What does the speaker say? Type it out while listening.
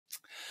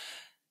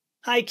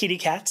Hi, kitty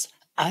cats.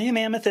 I am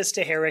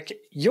Amethysta Herrick,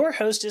 your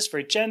hostess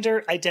for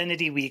Gender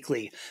Identity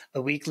Weekly,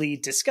 a weekly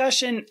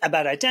discussion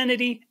about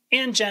identity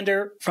and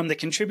gender from the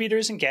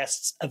contributors and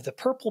guests of the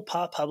Purple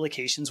Paw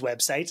Publications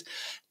website,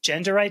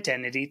 Gender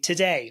Identity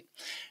Today.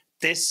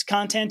 This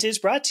content is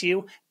brought to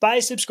you by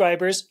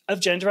subscribers of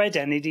Gender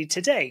Identity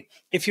Today.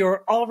 If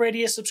you're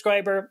already a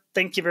subscriber,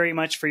 thank you very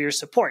much for your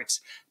support.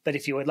 But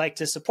if you would like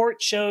to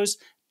support shows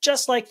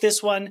just like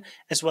this one,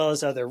 as well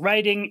as other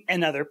writing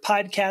and other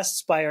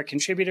podcasts by our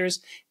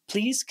contributors,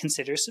 please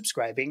consider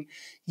subscribing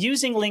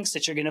using links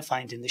that you're going to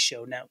find in the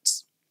show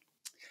notes.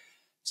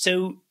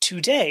 So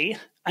today,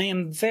 I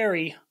am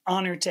very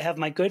honored to have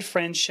my good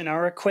friend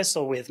Shannara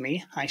Quissell with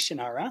me. Hi,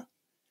 Shannara.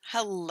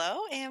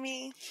 Hello,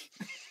 Amy.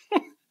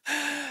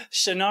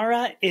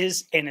 Shannara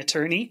is an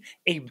attorney,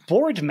 a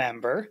board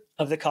member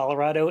of the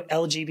Colorado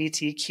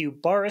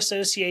LGBTQ Bar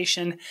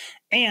Association,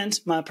 and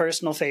my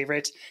personal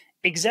favorite,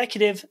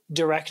 executive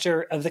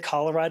director of the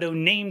Colorado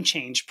Name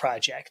Change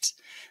Project.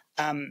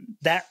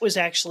 That was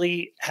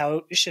actually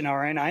how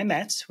Shannara and I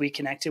met. We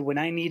connected when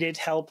I needed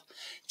help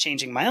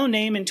changing my own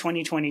name in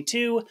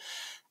 2022.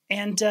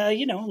 And,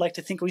 like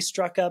to think we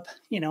struck up,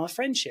 a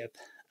friendship.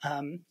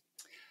 I'm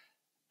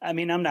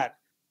not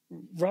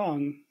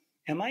wrong,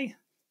 am I?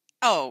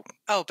 Oh,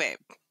 babe.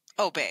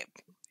 Oh, babe.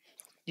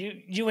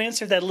 You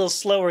answered that a little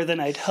slower than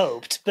I'd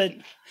hoped, but,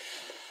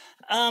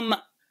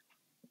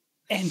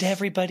 and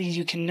everybody,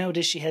 you can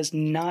notice she has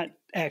not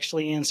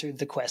actually answered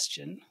the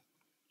question.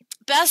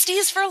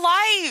 Besties for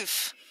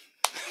life!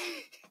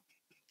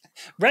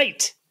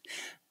 Right.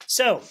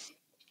 So,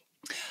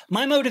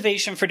 my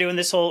motivation for doing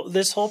this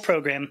whole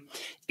program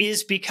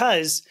is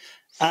because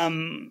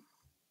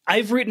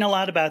I've written a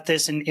lot about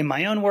this in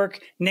my own work.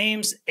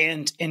 Names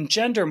and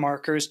gender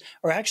markers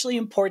are actually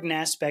important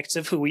aspects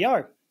of who we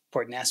are,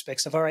 important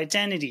aspects of our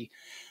identity.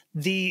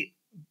 The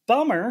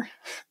bummer,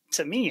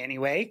 to me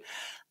anyway,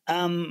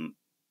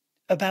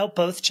 about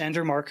both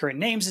gender marker and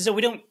names is that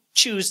we don't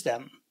choose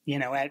them.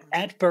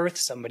 At birth,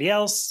 somebody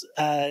else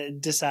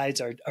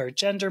decides our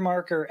gender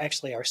marker,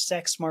 actually our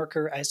sex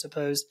marker, I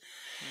suppose,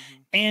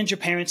 and your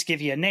parents give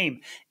you a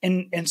name.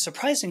 And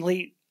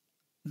surprisingly,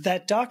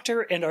 that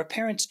doctor and our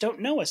parents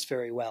don't know us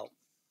very well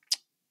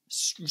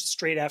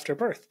straight after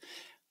birth.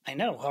 I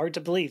know, hard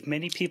to believe.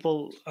 Many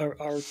people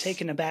are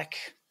taken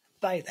aback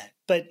by that.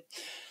 But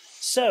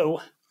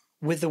so,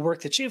 with the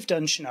work that you've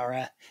done,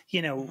 Shannara,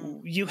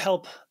 you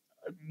help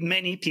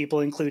many people,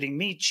 including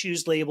me,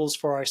 choose labels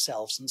for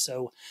ourselves. And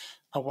so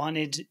I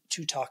wanted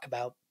to talk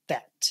about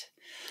that.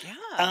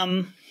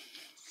 Yeah.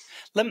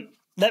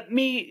 Let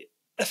me,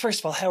 first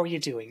of all, how are you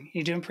doing?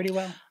 You doing pretty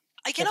well?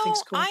 Cool?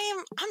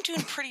 I'm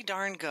doing pretty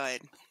darn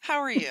good.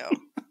 How are you?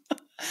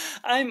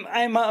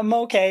 I'm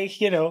okay.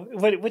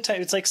 What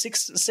time? It's like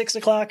 6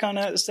 o'clock on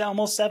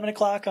almost 7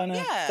 o'clock on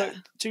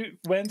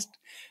Wednesday.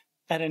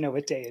 I don't know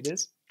what day it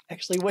is.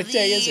 Actually, what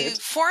day is it?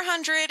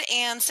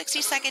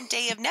 462nd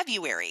day of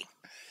February.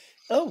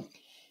 Oh,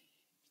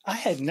 I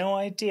had no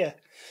idea.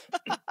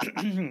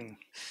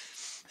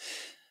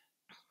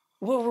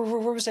 Where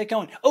was I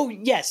going? Oh,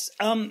 yes.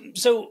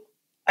 So,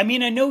 I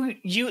know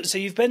you, so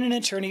you've been an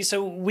attorney.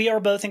 So we are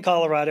both in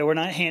Colorado. We're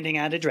not handing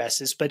out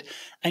addresses, but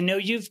I know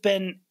you've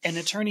been an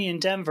attorney in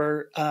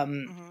Denver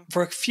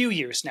for a few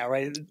years now,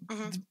 right?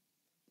 Mm-hmm.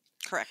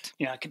 Correct.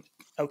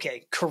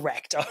 Okay,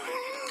 correct.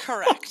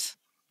 Correct.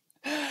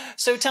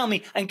 So tell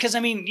me, because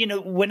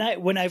when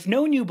I've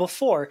known you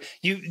before,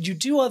 you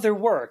do other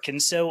work,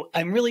 and so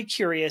I'm really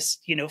curious.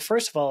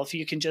 First of all, if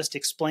you can just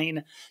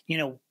explain,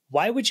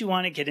 why would you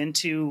want to get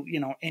into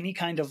any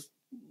kind of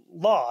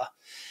law?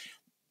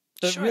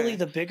 But Sure. Really,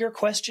 the bigger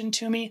question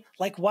to me,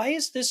 why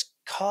is this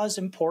cause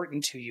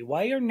important to you?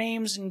 Why are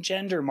names and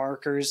gender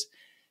markers?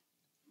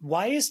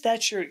 Why is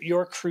that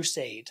your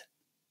crusade?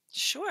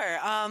 Sure.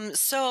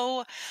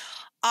 So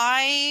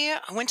I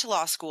went to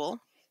law school.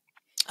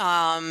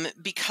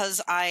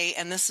 Because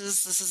this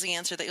is the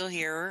answer that you'll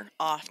hear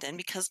often,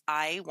 because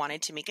I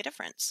wanted to make a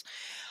difference.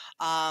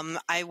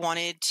 I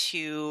wanted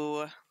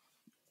to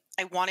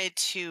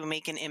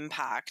make an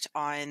impact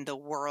on the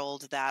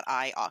world that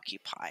I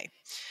occupy,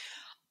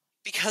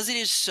 because it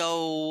is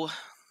so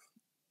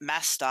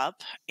messed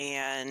up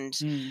and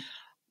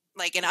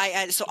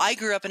so I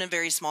grew up in a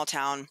very small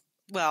town,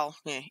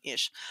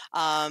 ish,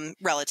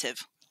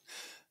 relative.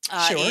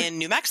 Sure. In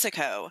New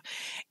Mexico.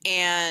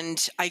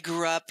 And I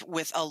grew up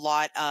with a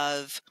lot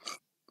of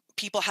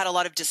people had a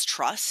lot of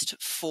distrust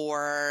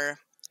for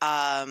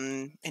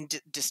and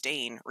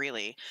disdain,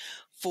 really,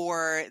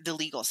 for the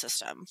legal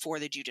system, for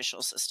the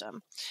judicial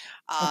system.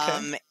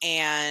 Okay.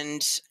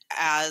 And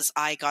as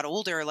I got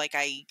older,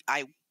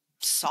 I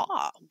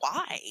saw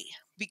why,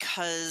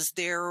 because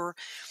there's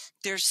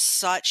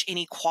such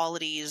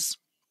inequalities.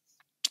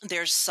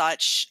 There's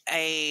such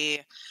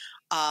a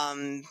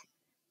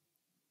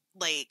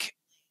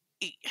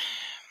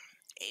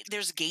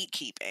there's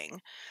gatekeeping.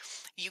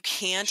 You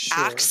can't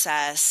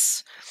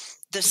access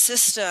the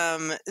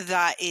system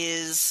that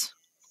is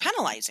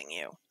penalizing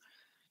you.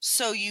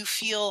 So you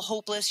feel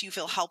hopeless, you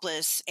feel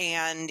helpless,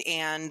 and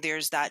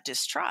there's that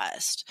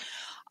distrust.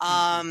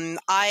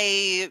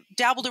 I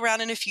dabbled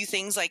around in a few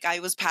things like I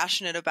was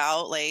passionate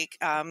about, like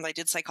I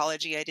did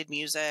psychology, I did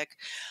music,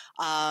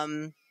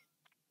 but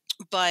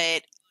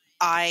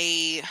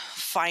I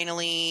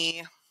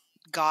finally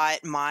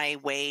got my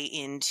way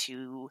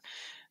into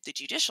the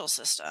judicial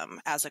system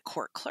as a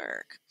court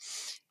clerk.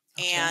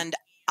 Okay. And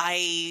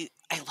I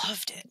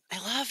loved it. I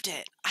loved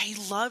it. I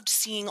loved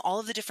seeing all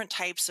of the different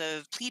types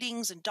of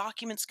pleadings and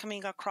documents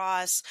coming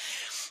across.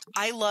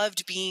 I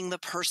loved being the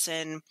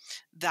person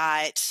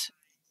that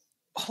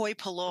hoi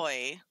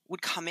polloi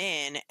would come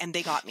in and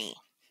they got me.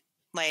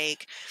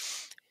 Like,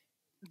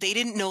 they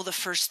didn't know the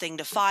first thing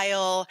to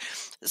file.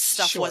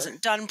 Stuff Sure.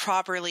 wasn't done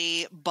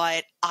properly,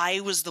 but I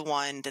was the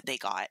one that they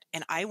got.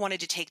 And I wanted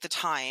to take the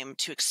time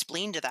to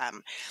explain to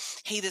them,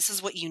 hey, this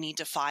is what you need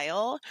to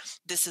file.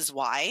 This is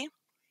why.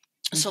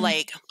 So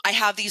like, I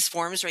have these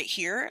forms right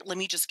here. Let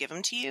me just give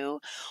them to you,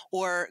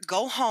 or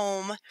go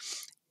home.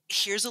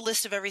 Here's a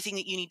list of everything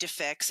that you need to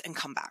fix and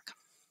come back.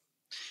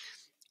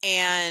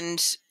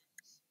 And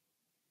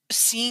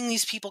seeing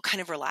these people kind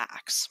of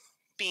relax,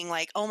 being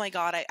like, oh my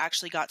God, I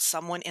actually got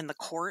someone in the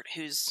court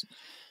who's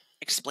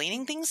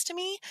explaining things to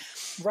me.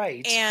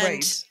 Right. And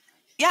right.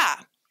 yeah,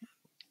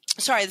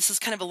 sorry, this is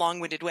kind of a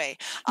long-winded way.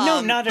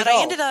 No, not at but all.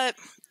 I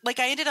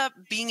ended up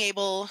being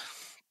able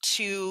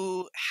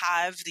to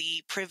have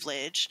the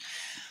privilege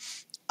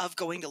of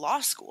going to law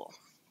school.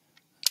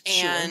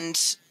 Sure.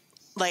 And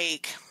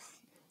like,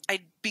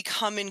 I'd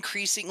become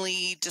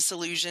increasingly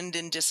disillusioned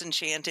and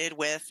disenchanted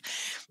with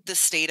the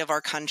state of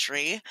our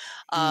country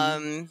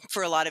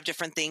for a lot of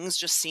different things.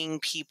 Just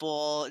seeing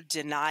people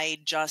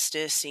denied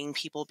justice, seeing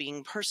people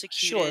being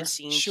persecuted,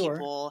 seeing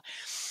people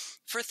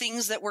for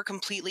things that were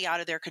completely out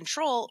of their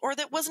control, or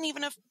that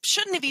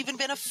shouldn't have even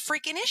been a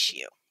freaking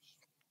issue.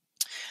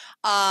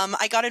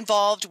 I got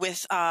involved with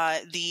so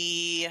I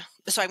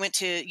went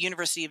to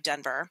University of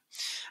Denver.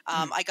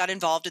 I got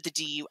involved with the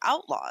DU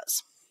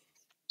Outlaws,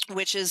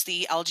 which is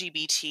the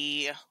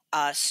LGBT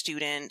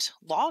student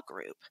law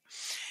group.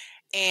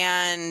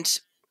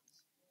 And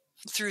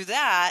through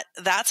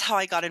that's how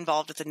I got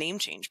involved with the Name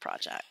Change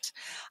Project.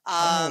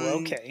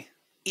 Okay.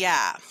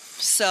 Yeah.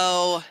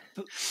 So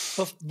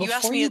you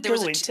asked me, there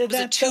was a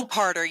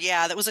two-parter.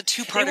 Yeah, that was a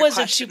two-parter It was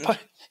question. a two-part.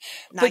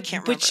 No, I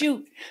can't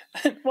remember.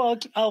 Well,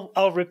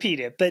 I'll repeat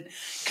it, but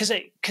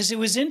because it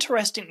was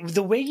interesting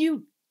the way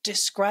you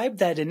described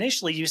that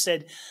initially. You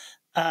said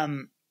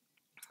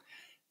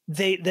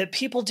that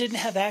people didn't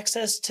have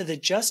access to the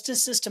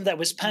justice system that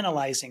was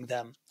penalizing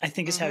them. I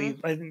think is how you.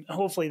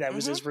 Hopefully, that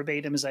was as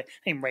verbatim as I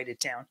didn't write it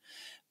down.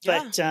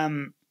 But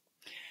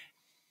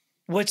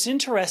what's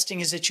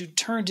interesting is that you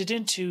turned it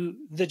into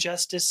the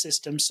justice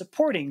system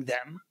supporting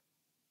them.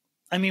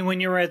 I mean,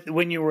 when you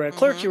were a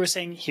clerk, you were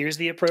saying, "Here's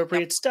the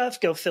appropriate stuff.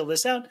 Go fill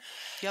this out."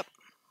 Yep.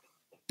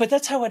 But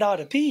that's how it ought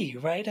to be,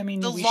 right? I mean,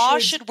 the law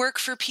should work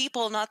for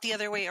people, not the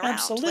other way around.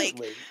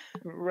 Absolutely.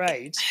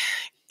 Right.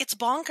 It's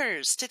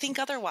bonkers to think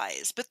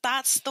otherwise, but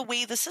that's the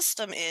way the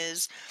system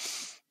is.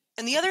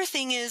 And the other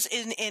thing is,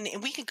 and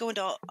we could go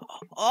into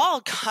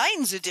all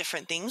kinds of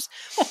different things,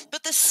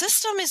 but the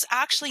system is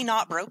actually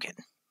not broken.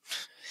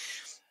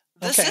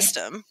 The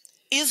system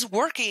is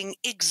working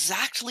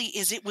exactly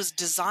as it was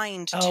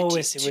designed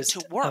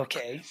to work.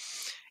 Okay.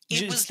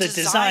 It was the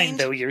design,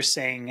 though, you're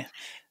saying.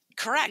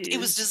 Correct. It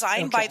was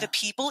designed by the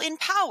people in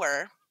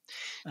power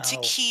to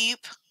keep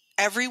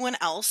everyone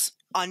else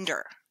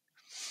under.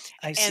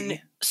 I see.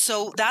 And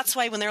so that's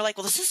why when they're like,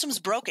 well, the system's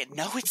broken.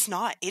 No, it's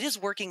not. It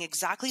is working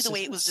exactly the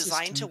way it was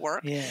designed to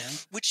work,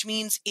 which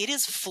means it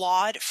is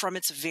flawed from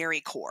its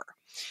very core.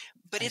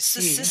 But it's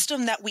the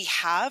system that we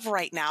have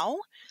right now.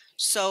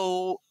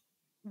 So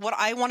what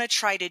I want to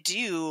try to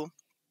do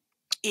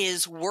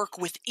is work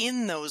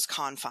within those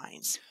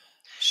confines.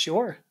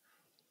 Sure.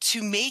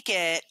 To make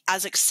it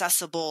as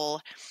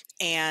accessible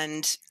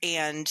and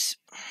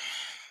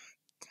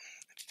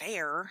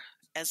fair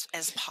as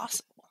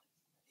possible.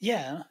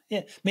 Yeah.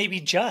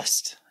 Maybe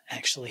just,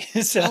 actually.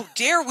 So,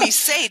 dare we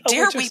say,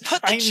 we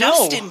put the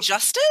just in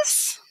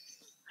justice?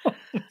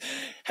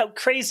 How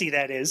crazy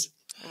that is.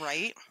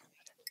 Right.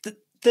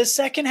 The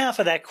second half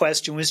of that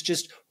question was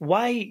just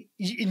why,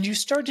 and you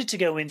started to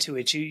go into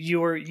it.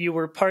 You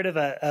were part of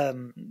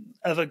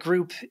a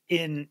group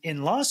in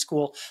law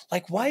school.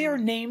 Like, why are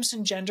names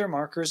and gender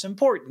markers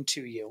important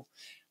to you?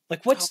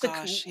 Like,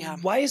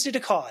 why is it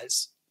a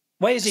cause?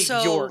 Why is it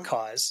your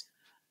cause?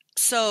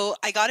 So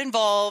I got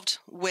involved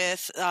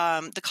with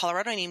the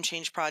Colorado Name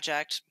Change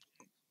Project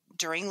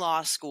during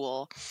law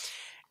school.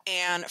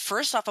 And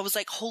first off, I was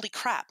like, holy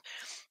crap,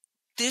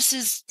 this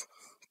is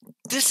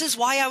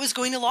why I was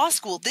going to law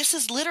school. This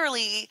is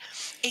literally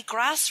a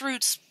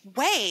grassroots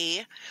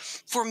way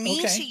for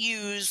me to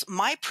use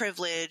my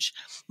privilege,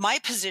 my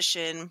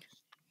position,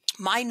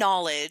 my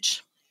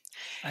knowledge,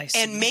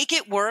 and make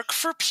it work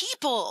for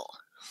people.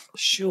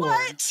 Sure,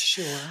 what?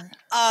 sure.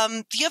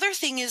 The other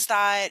thing is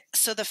that,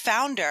 so the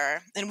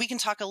founder, and we can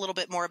talk a little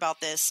bit more about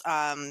this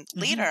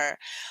later,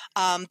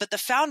 but the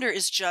founder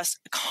is just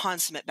a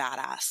consummate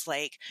badass.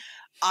 Like,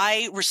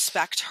 I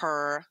respect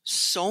her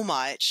so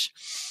much.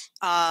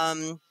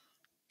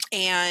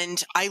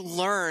 And I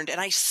learned,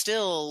 and I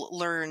still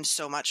learn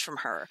so much from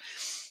her.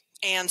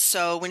 And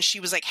so when she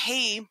was like,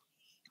 hey,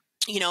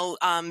 do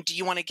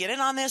you want to get in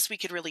on this? We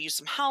could really use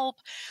some help.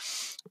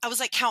 I was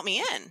like, count me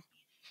in.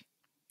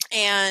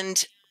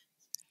 And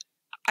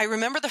I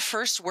remember the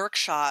first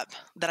workshop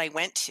that I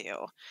went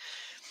to.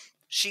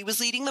 She was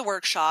leading the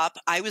workshop.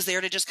 I was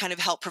there to just kind of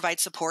help provide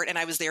support, and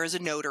I was there as a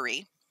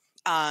notary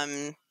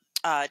to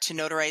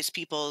notarize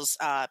people's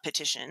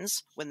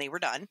petitions when they were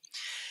done.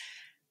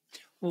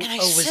 And I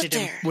sit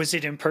there. Was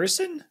it in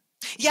person?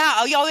 Yeah.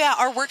 Oh, yeah.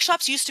 Our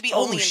workshops used to be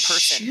only in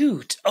person.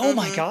 Shoot. Oh,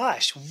 my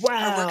gosh.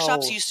 Wow. Our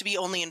workshops used to be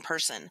only in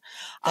person.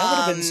 That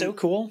would have been so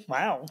cool.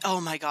 Wow.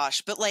 Oh, my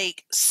gosh. But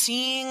like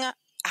seeing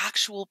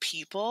actual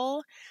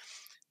people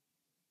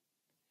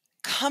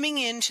coming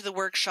into the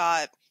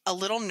workshop a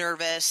little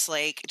nervous,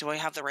 like, do I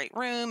have the right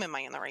room? Am I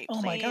in the right place?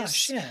 Oh, my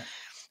gosh. Yeah.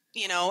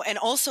 And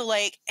also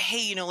like,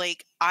 hey,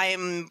 like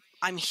I'm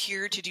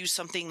here to do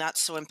something that's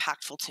so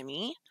impactful to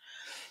me.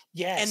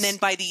 Yes. And then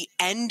by the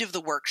end of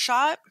the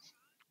workshop,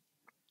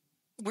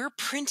 we're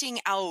printing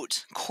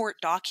out court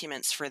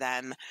documents for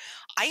them.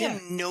 I am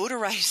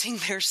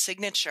notarizing their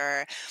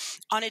signature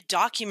on a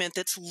document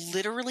that's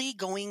literally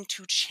going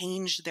to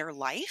change their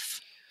life.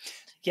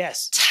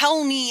 Yes.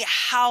 Tell me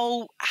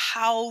how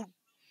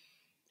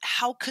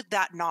could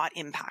that not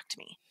impact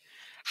me?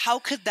 How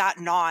could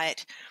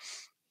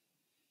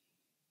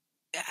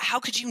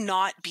you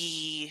not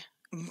be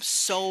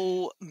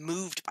so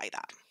moved by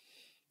that?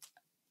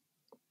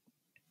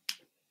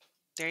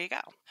 There you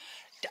go.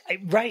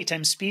 Right.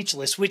 I'm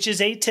speechless, which is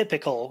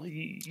atypical.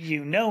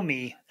 You know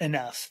me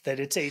enough that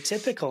it's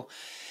atypical.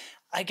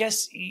 I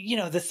guess,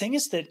 the thing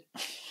is that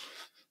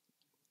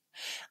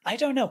I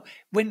don't know.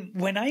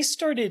 When I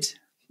started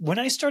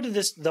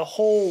this, the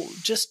whole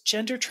just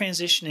gender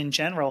transition in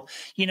general,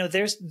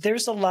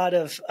 there's a lot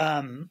of,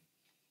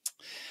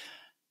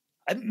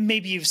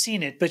 maybe you've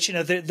seen it, but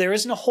there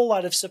isn't a whole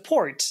lot of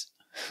support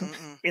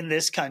in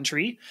this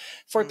country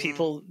for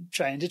people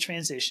trying to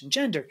transition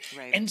gender.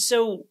 Right. And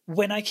so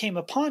when I came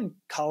upon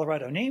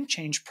Colorado Name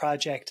Change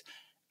Project,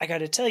 I got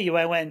to tell you,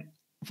 I went,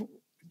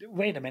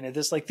 wait a minute,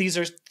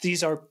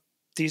 these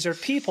are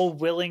people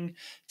willing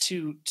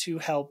to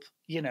help,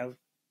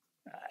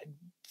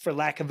 for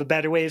lack of a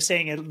better way of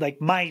saying it, like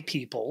my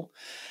people.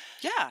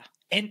 Yeah.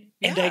 And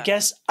I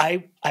guess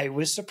I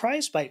was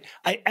surprised by it.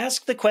 I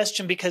asked the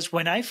question because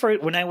when I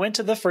went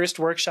to the first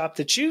workshop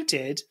that you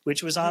did,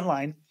 which was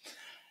online,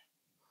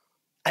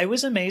 I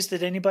was amazed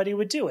that anybody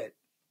would do it.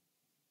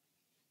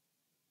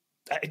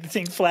 I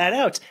think flat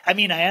out. I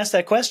mean, I asked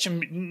that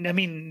question. I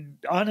mean,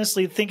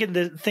 honestly,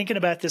 thinking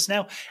about this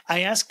now,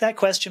 I asked that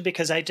question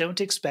because I don't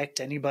expect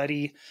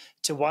anybody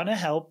to want to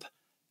help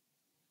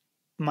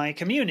my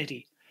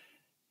community.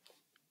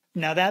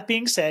 Now, that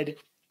being said,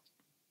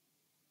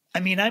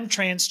 I mean, I'm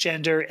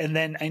transgender, and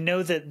then I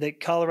know that the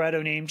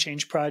Colorado Name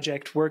Change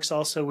Project works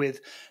also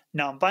with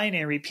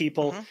non-binary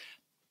people.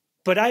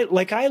 But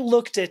I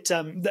looked at,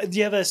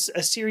 you have a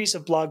series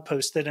of blog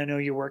posts that I know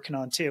you're working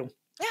on too.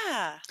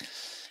 Yeah.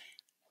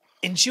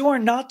 And you are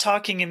not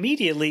talking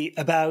immediately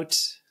about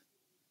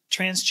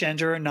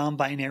transgender or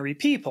non-binary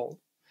people.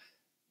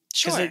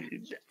 Sure.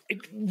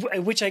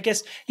 Which I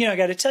guess, I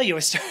got to tell you,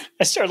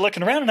 I started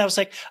looking around and I was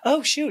like,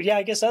 oh, shoot. Yeah,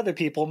 I guess other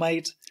people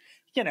might,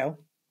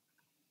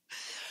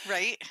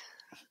 Right.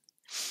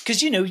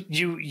 Because,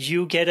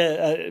 you get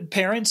a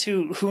parents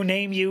who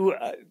name you,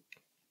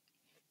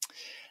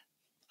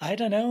 I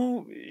don't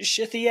know,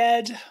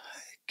 Shithiad,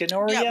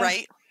 Gonorrhea. Yeah,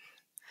 right.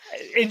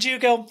 And you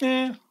go,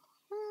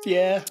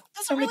 yeah,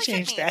 I'm going to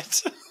change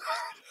that.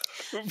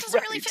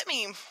 Doesn't really fit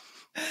me.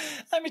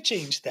 I'm going to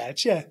change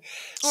that, yeah.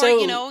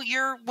 Or,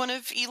 you're one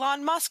of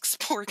Elon Musk's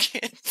poor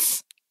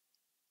kids.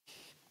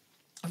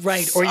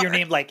 Right, or you're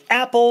named like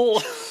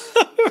Apple.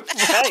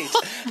 Right.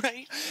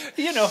 Right.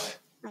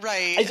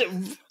 Right.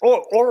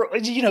 Or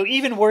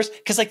even worse,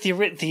 because like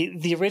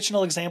the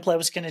original example I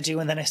was going to do,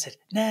 and then I said,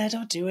 nah,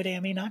 don't do it,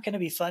 Amy, not going to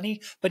be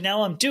funny. But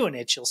now I'm doing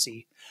it, you'll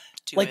see.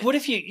 What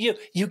if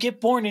you get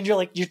born and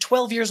you're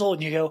 12 years old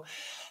and you go,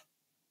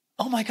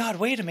 oh my God,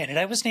 wait a minute,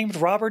 I was named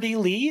Robert E.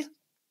 Lee?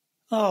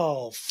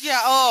 Oh, yeah.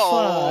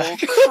 Oh,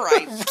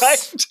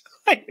 Christ.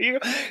 Right.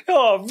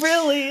 Oh,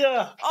 really?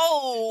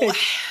 Oh,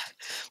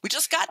 we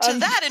just got to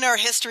that in our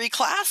history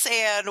class,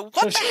 and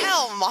what the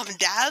hell, Mom and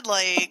Dad?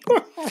 Like,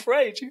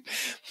 right?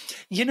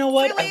 You know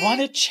what? Really?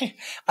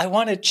 I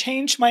want to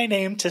change my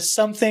name to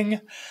something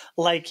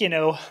like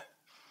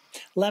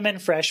Lemon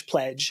Fresh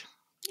Pledge.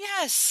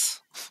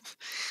 Yes,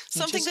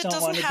 something that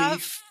doesn't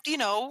have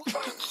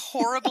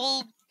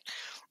horrible,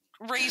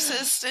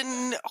 racist,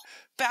 and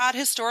bad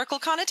historical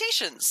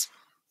connotations.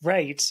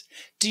 Right.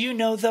 Do you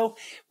know though,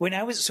 when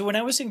I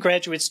was in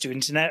graduate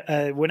student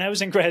and when I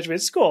was in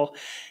graduate school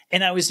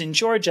and I was in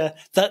Georgia,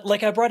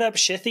 I brought up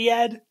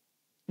Shithiad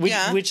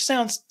Yeah. which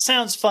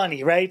sounds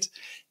funny, right?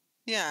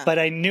 Yeah. But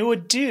I knew a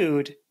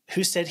dude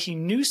who said he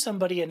knew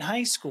somebody in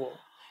high school.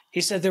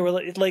 He said there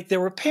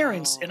were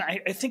parents, and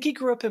I think he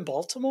grew up in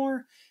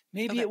Baltimore.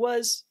 Maybe Okay. it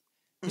was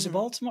it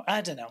Baltimore?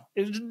 I don't know.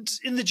 It was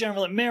in the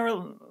general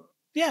Maryland.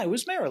 Yeah, it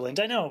was Maryland.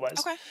 I know it was.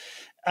 Okay.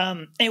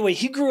 Anyway,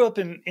 he grew up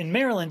in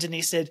Maryland, and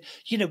he said,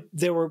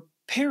 there were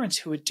parents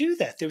who would do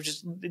that. There were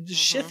just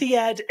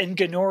Shithiad and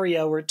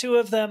gonorrhea were two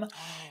of them. Oh,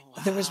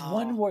 wow. There was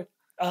one word.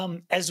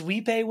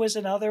 Aswepe was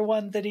another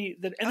one and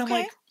Okay. I'm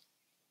like,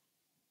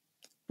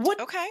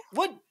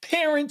 what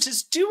parent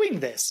is doing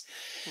this?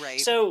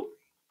 Right. So,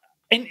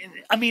 and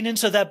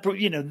so that,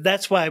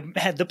 that's why I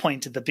had the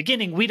point at the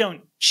beginning. We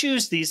don't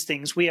choose these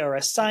things. We are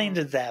assigned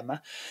them.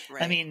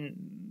 Right. I mean,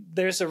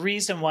 there's a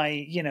reason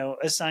why,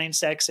 assigned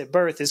sex at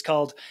birth is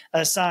called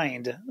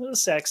assigned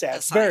sex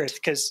at birth,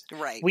 because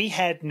we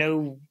had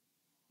no,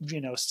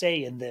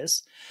 say in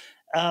this.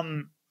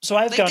 So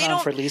I've gone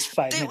on for at least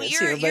 5 minutes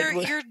here.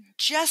 But you're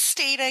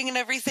gestating and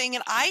everything,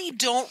 and I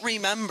don't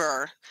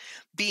remember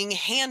being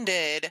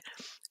handed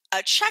a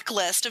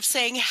checklist of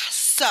saying,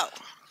 so,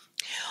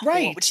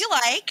 what would you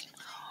like?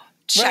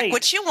 Check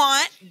what you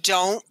want.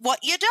 Don't what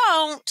you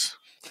don't.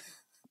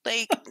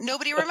 Like,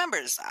 nobody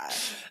remembers that.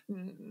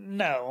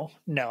 No.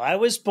 I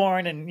was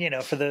born, and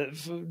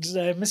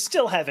I'm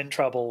still having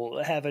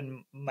trouble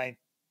having my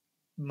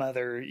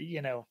mother,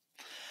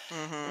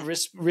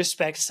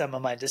 respect some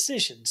of my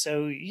decisions.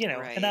 So,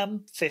 and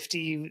I'm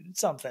 50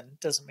 something.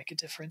 Doesn't make a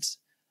difference.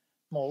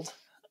 I'm old.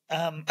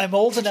 I'm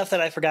old enough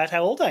that I forgot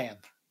how old I am.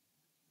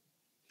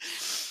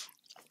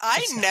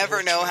 I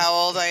never know how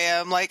old I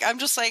am. Like, I'm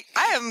just like,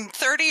 I am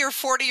 30 or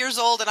 40 years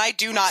old and I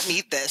do not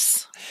need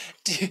this.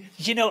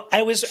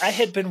 I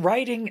had been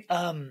writing,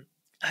 I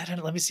don't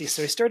know, let me see.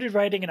 So I started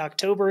writing in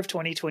October of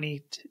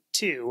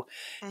 2022,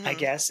 I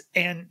guess.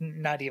 And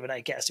not even,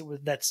 I guess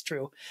that's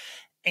true.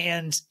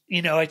 And,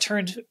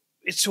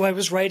 I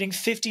was writing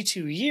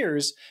 52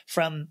 years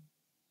from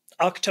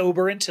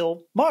October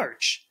until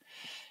March.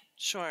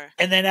 Sure.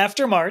 And then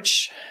after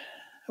March,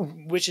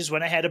 which is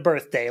when I had a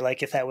birthday,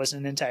 like if that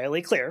wasn't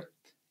entirely clear,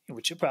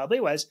 which it probably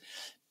was.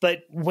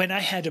 But when I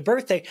had a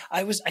birthday,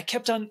 I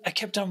kept on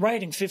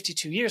writing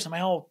 52 years. I'm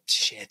like, oh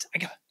shit.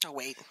 Oh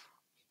wait.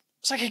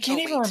 It's like I can't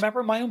even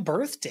remember my own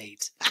birth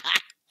date.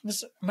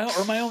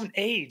 Or my own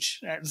age.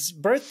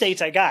 Birth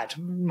dates I got.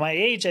 My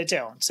age I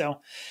don't.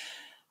 So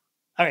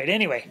all right,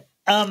 anyway.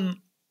 I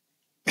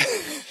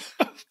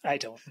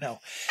don't know.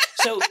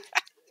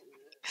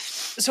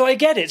 So I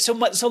get it. So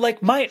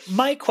like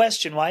my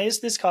question, why is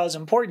this cause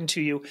important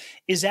to you,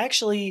 is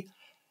actually,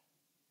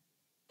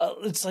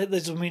 it's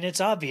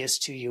obvious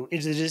to you.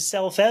 It is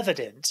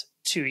self-evident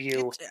to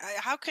you.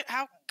 How could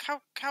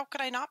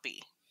I not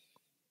be?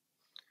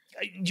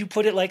 You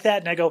put it like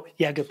that, and I go,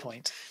 yeah, good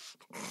point.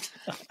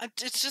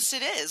 It's just,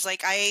 it is.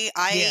 Like,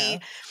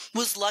 I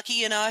was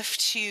lucky enough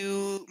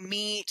to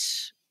meet,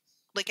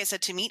 like I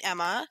said, to meet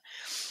Emma,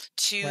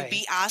 to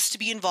be asked to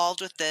be involved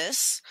with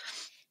this.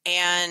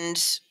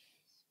 And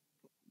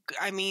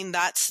I mean,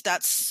 that's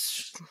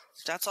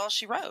all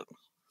she wrote.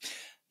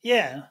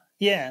 Yeah.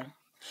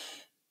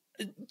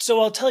 So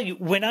I'll tell you,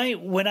 when I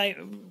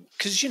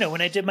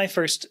did my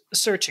first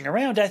searching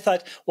around, I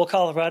thought, well,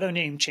 Colorado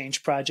name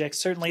change project,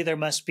 certainly there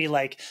must be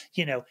like,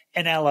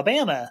 an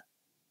Alabama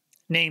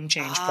name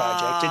change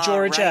project, a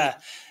Georgia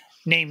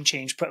name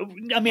change.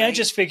 I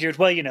just figured,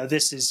 well,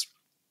 this is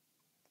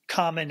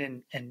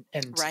common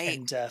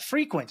and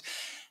frequent.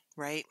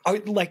 Right.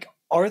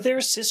 Are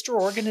there sister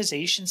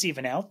organizations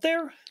even out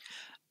there?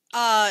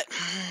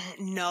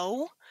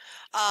 No.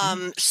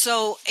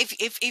 So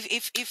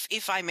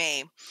if I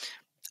may,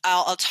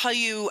 I'll tell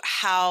you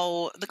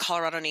how the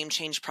Colorado Name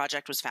Change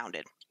Project was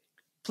founded.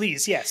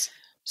 Please, yes.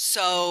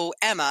 So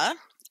Emma,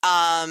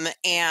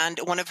 and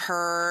one of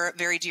her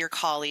very dear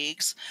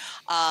colleagues,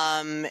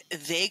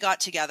 they got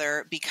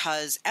together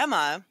because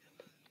Emma's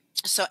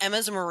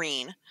a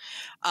Marine,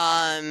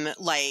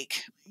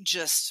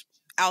 just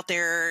out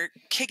there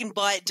kicking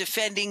butt,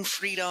 defending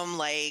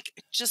freedom,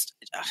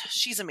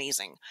 she's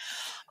amazing.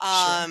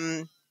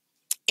 Sure.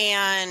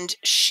 And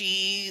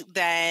she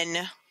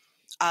then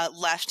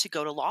left to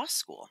go to law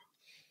school.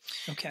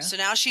 Okay. So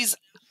now she's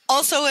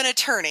also an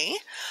attorney.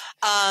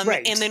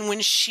 Right. And then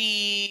when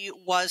she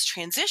was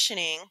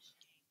transitioning,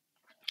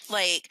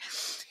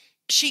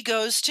 she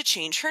goes to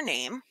change her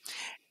name,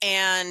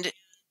 and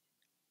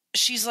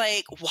she's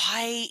like,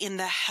 why in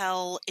the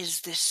hell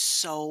is this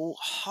so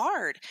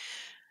hard?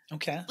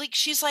 Okay.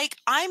 She's like,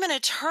 I'm an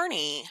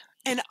attorney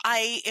and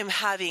I am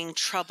having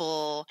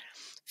trouble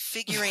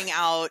figuring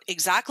out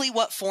exactly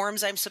what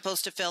forms I'm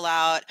supposed to fill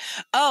out.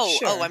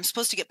 Oh, I'm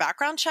supposed to get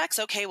background checks.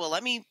 Okay, well,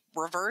 let me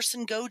reverse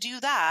and go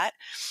do that.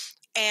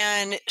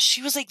 And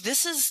she was like,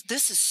 this is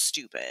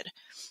stupid.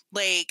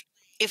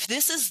 If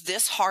this is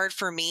this hard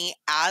for me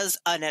as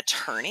an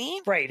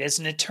attorney. Right, as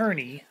an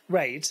attorney,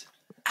 right.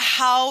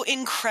 How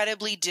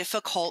incredibly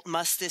difficult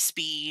must this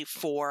be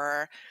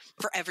for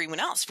everyone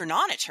else, for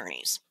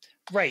non-attorneys?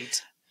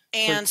 Right.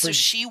 And for so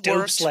she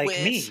dopes worked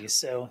like me,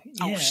 so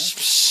yeah.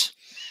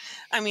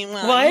 I mean,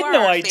 well, I you had are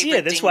no our idea.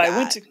 favorite That's why I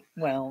went dingbat. to.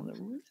 Well,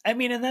 I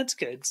mean, and that's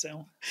good.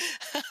 So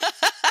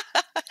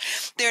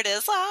There it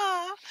is.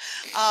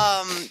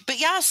 But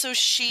yeah, so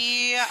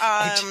she and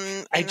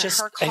her I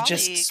just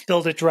colleague.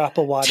 spilled a drop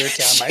of water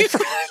down my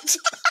front.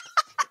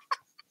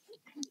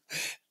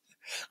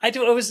 I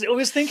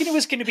was thinking it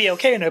was going to be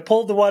okay, and I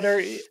pulled the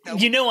water. Nope.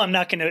 You know, I'm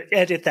not going to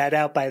edit that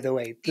out. By the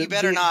way, You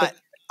better not.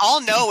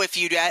 I'll know if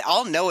you.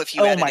 I'll know if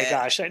you. Oh edit my it.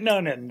 gosh!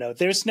 No.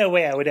 There's no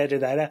way I would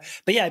edit that out.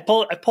 But yeah, I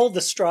pulled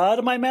the straw out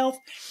of my mouth,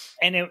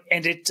 and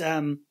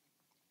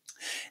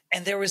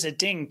there was a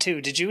ding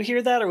too. Did you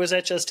hear that, or was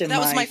that just in That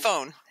was my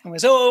phone. It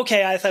was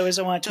okay. I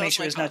wanted to make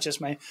sure it was not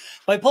just my.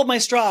 Well, I pulled my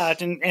straw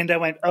out, and I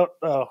went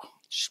oh.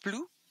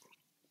 Sploo.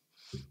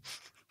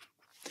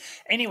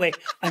 Anyway,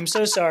 I'm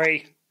so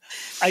sorry.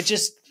 I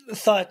just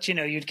thought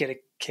you'd get a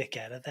kick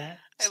out of that.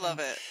 I love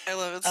it. I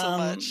love it so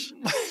much.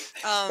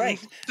 Right.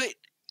 But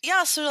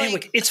yeah, so like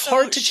anyway, it's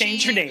hard to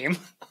change your name.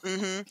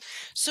 Mm-hmm.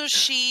 So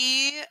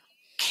she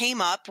came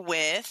up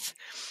with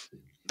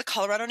the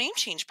Colorado Name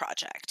Change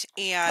Project,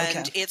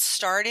 and it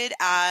started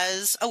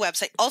as a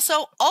website.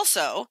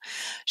 Also,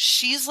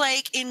 she's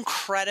like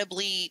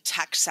incredibly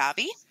tech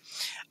savvy.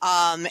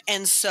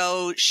 And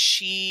so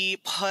she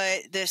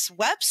put this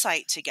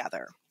website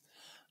together.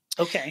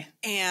 Okay.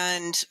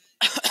 And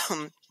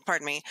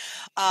pardon me,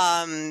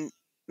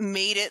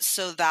 made it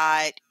so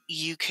that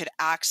you could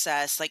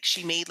access, like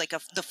she made like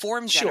the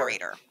form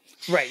generator.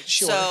 Right,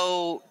 sure.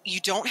 So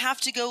you don't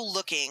have to go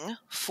looking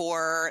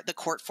for the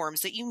court forms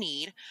that you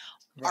need.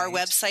 Right. Our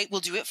website will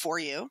do it for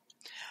you.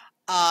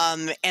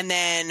 And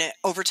then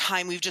over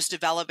time, we've just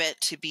developed it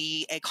to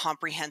be a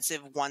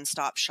comprehensive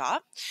one-stop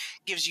shop.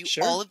 Gives you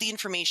all of the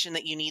information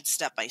that you need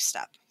step by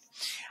step.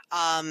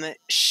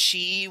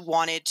 She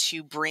wanted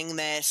to bring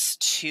this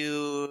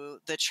to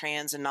the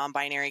trans and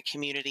non-binary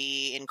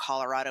community in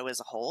Colorado as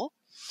a whole.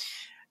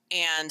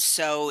 And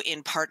so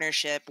in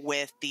partnership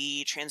with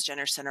the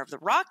Transgender Center of the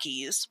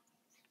Rockies,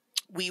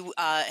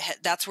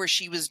 that's where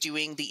she was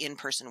doing the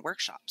in-person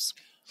workshops.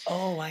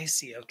 Oh, I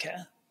see. Okay.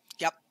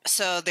 Yep.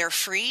 So they're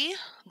free,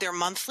 they're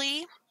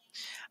monthly.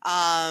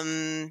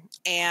 And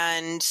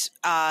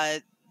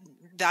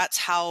that's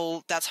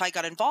how I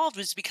got involved,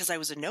 was because I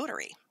was a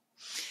notary.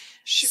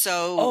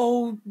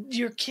 So,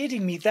 you're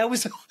kidding me. That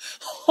was,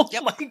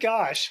 my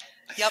gosh.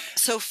 Yep.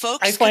 So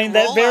folks, I find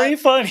that very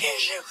funny.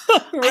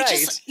 Right. I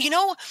just, you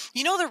know,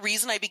 the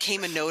reason I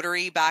became a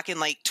notary back in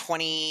like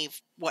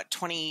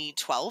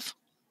 2012?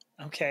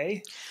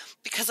 Okay.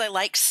 Because I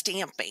like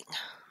stamping.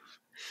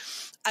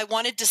 I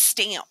wanted to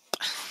stamp.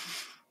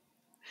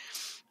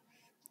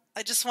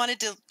 I just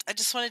wanted to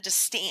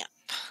stamp.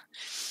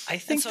 I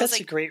think that's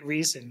a great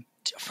reason.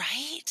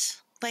 Right?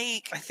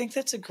 Like, I think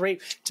that's a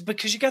great,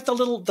 because you got the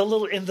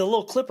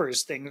little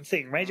clippers thing,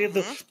 right? You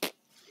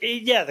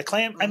have the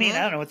clamp. I mean,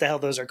 I don't know what the hell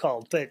those are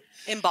called, but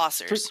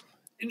embossers.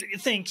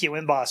 Thank you,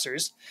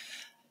 embossers.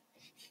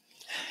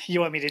 You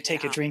want me to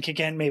take a drink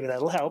again? Maybe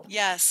that'll help.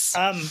 Yes.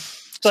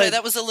 So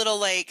that was a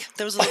little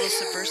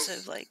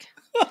subversive, like.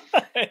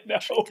 I know.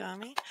 Got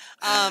me.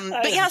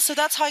 But yeah, so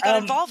that's how I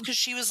got involved, because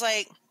she was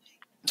like,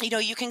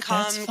 you can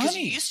come, because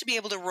you used to be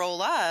able to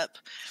roll up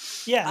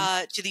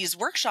to these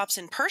workshops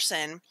in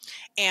person,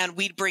 and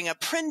we'd bring a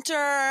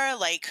printer,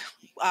 like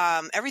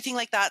everything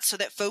like that, so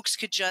that folks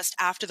could just,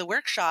 after the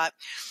workshop,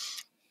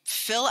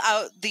 fill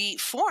out the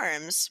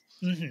forms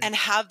and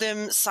have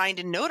them signed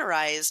and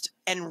notarized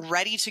and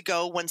ready to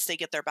go once they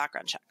get their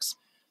background checks.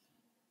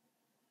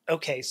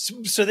 Okay,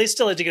 so they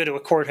still had to go to a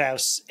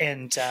courthouse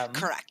and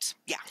correct.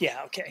 Yeah.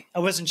 Yeah. Okay. I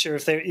wasn't sure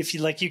if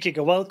you could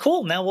go, well,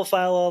 cool, now we'll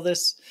file all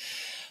this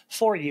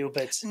for you,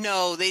 but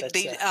no,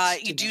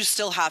 you do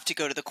still have to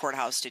go to the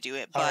courthouse to do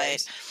it.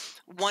 But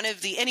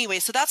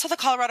so that's how the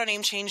Colorado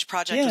Name Change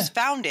Project was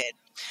founded.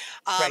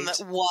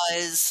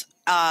 Was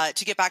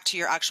to get back to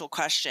your actual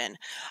question,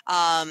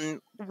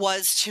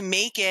 was to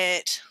make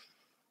it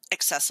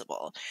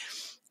accessible.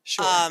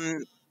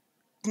 Sure.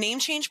 Name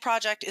Change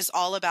Project is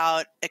all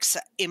about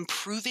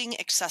improving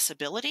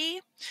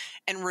accessibility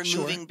and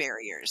removing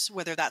barriers,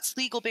 whether that's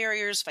legal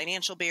barriers,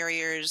 financial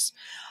barriers.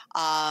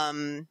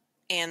 And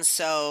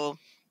so,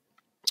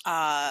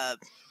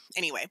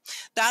 anyway,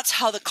 that's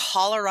how the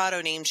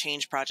Colorado Name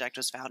Change Project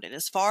was founded.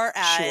 As far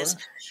as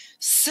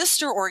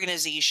sister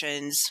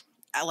organizations,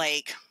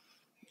 like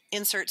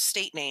insert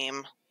state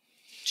name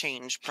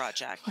change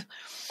project.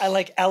 I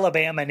like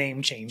Alabama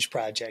Name Change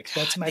Project.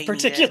 That's my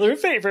particular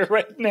favorite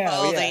right now.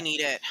 Oh, they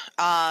need it.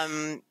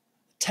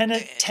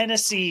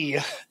 Tennessee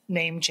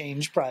Name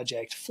Change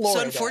Project. Florida.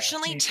 So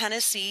unfortunately,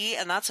 Tennessee,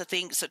 and that's the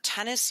thing. So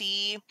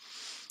Tennessee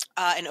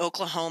and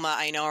Oklahoma,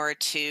 I know, are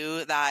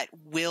two that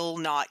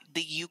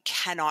you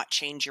cannot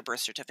change your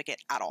birth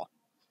certificate at all.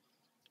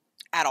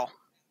 At all.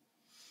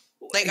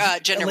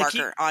 Like gender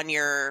marker on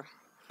your...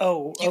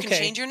 Oh, okay. You can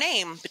change your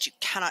name, but you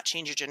cannot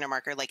change your gender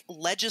marker, like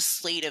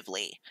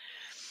legislatively.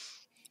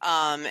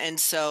 And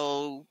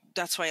so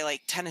that's why,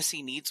 like,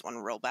 Tennessee needs one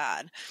real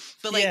bad.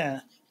 But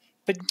like,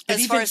 but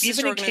as far as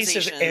even in case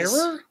of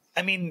error,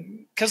 I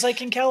mean, because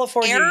like in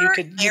California,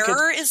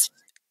 error is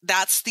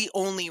that's the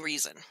only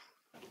reason.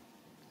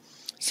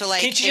 So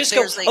like, can't you if just go,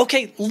 there's like,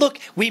 okay, look,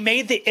 we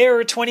made the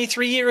error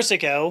 23 years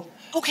ago.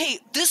 okay,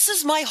 this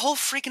is my whole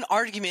freaking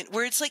argument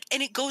where it's like,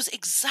 and it goes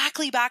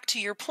exactly back to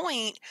your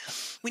point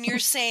when you're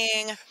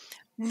saying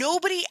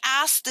nobody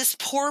asked this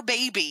poor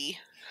baby.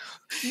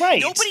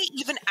 Right. Nobody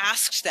even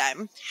asked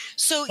them.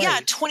 So yeah,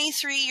 Right.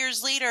 23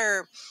 years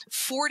later,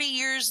 40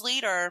 years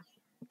later,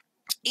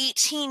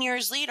 18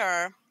 years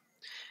later,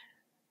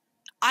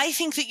 I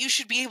think that you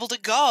should be able to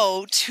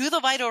go to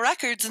the vital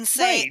records and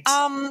say,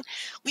 Right.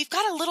 we've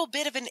got a little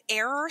bit of an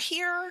error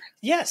here.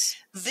 Yes.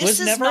 This Was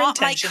is never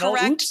not my intentional.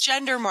 correct Oops.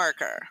 gender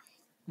marker.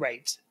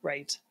 Right.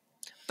 Right.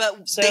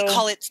 But So, they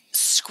call it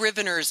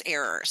Scrivener's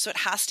error. So it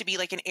has to be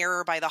like an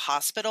error by the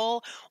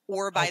hospital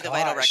or by the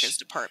Vital Records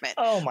Department.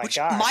 Oh my which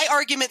gosh. my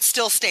argument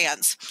still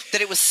stands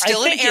that it was I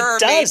still an think error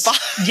it does. made by...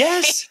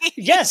 Yes.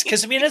 Yes.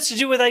 Because I mean, it's to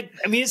do with, I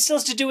mean, it still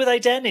has to do with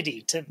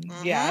identity.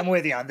 Yeah, Mhm. I'm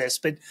with you on this.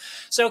 But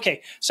so,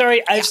 okay.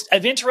 Sorry,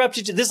 I've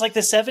interrupted you. This is like the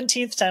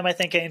 17th time I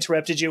think I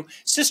interrupted you.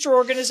 Sister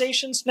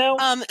organizations now?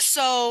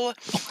 So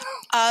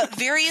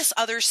various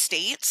other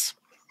states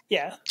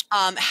Yeah.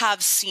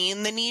 have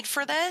seen the need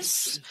for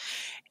this.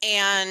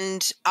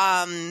 And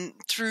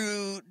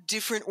through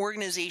different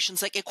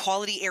organizations like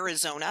Equality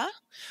Arizona,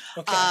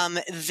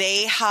 Okay.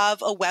 they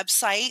have a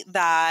website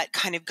that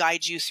kind of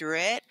guides you through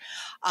it.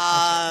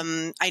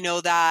 I know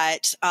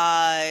that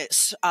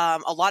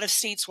a lot of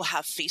states will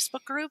have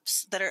Facebook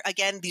groups that are,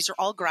 again, these are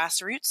all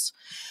grassroots,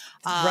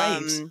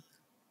 Right.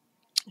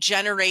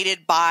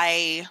 generated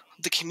by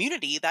the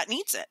community that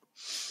needs it.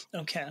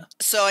 Okay.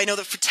 So I know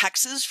that for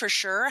Texas, for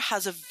sure,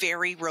 has a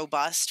very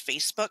robust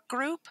Facebook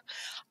group.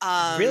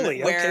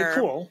 Really? Okay, Where,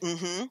 cool.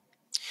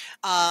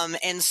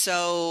 and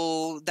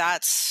so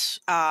that's,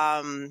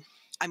 I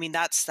mean,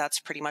 that's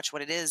pretty much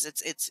what it is.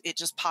 It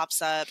just pops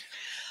up,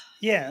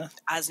 Yeah.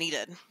 as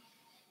needed.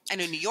 I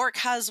know New York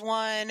has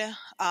one,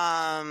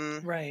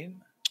 Right.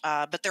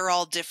 but they're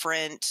all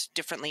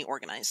differently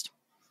organized.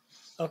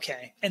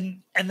 Okay.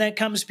 And that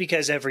comes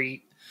because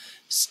every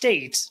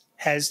state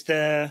has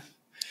the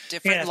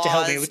Different have laws, to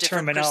help me with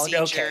different terminology.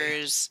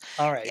 procedures.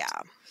 Okay. All right. Yeah.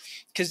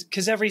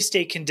 Because every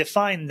state can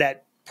define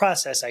that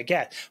process, I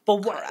guess.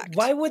 But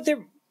why would there?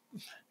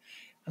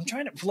 I'm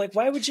trying to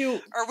why would you?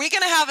 Are we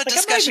going to have a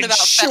discussion about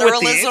sure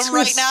federalism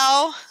right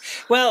now?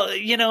 Well,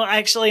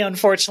 actually,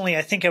 unfortunately,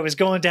 I think I was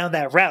going down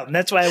that route, and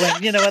that's why I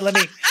went. You know what? Let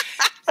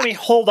me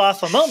hold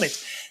off a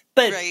moment.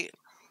 But Right.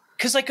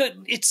 because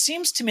it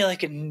seems to me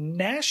like a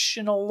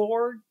national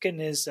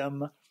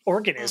organization,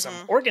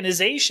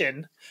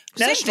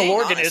 national thing,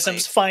 organism's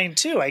honestly. fine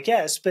too, I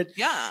guess. But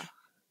Yeah.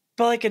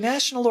 but like a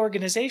national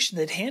organization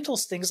that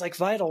handles things like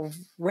vital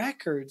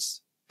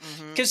records.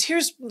 Because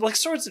here's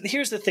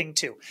the thing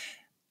too.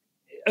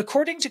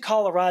 According to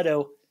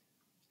Colorado,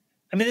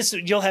 I mean,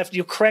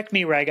 you'll correct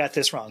me where I got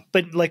this wrong,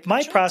 but like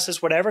my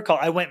process, whatever call,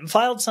 I went and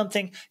filed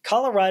something.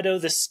 Colorado,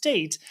 the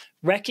state,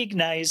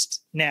 recognized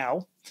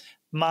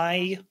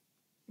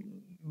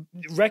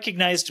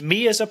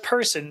me as a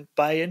person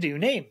by a new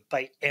name,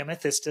 by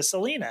Amethysta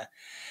Selena.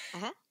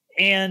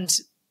 And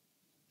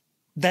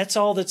that's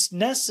all that's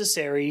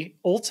necessary.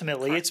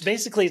 Ultimately, Correct. it's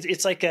basically,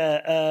 it's like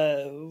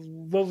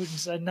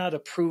not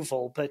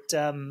approval, but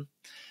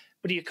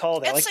what do you call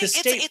that? It's like the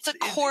state, it's a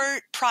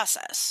court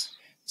process.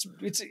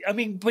 I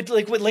mean, but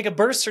like a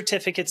birth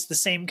certificate's the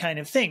same kind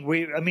of thing.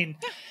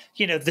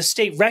 The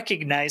state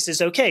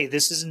recognizes, okay,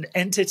 this is an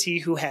entity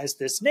who has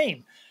this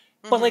name,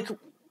 but like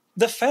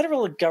the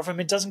federal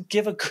government doesn't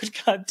give a good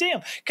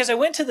goddamn. Because I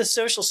went to the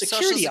Social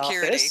Security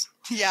office.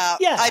 Yeah,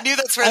 yeah, I knew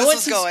that's where this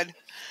was going.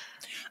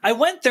 I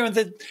went there and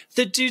the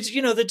dude's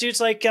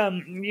like,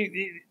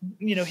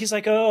 he's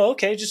like, oh,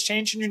 okay, just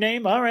changing your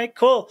name. All right,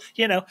 cool.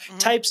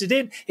 Types it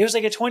in. It was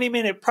like a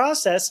 20-minute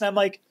process. And I'm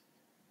like,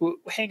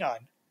 hang on.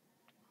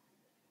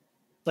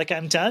 Like,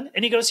 I'm done?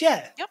 And he goes,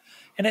 yeah. Yep.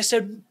 And I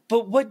said,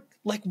 but what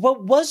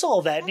was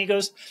all that? And he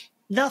goes,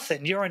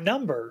 nothing. You're a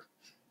number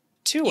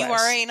to us. You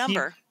are a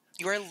number.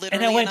 You are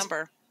literally a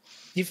number.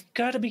 You've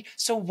got to be.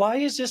 So why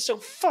is this so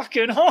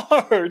fucking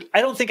hard?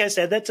 I don't think I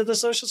said that to the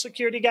Social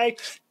Security guy,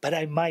 but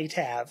I might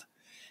have.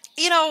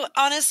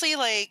 Honestly,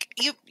 like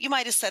you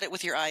might have said it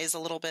with your eyes a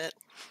little bit.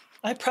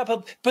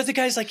 But the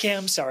guy's like, yeah,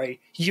 I'm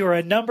sorry. You're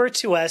a number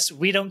to us.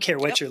 We don't care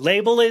what your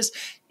label is.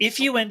 If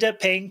you end up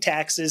paying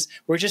taxes,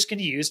 we're just going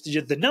to use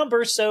the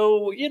number.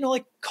 So,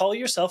 call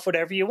yourself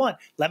whatever you want.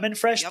 Lemon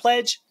Fresh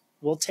Pledge,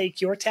 we'll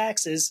take your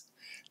taxes.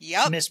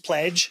 Yep. Miss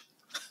Pledge.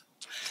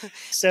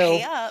 So,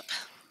 pay up.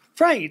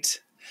 Right.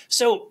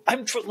 So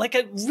I'm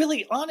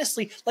really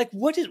honestly,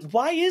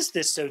 why is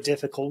this so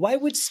difficult? Why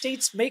would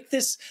states make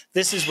this?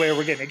 This is where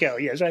we're going to go.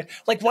 Yes. Right.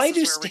 Like, why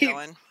do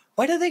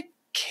they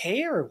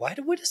care? Why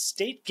would a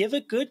state give a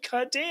good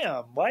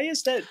goddamn? Why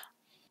is that?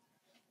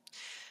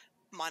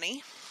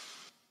 Money.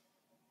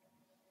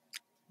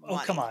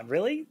 Oh, come on.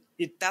 Really?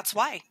 That's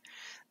why.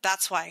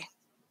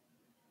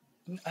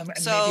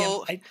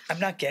 I'm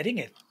not getting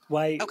it.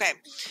 Why? Okay.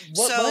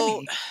 What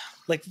money?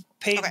 Like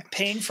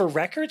paying for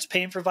records,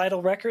 paying for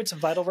vital records and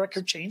vital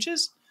record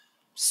changes?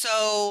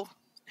 So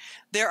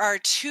there are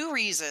two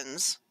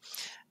reasons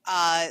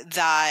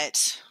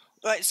that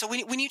So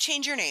when you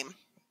change your name,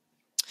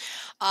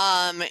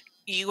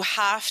 you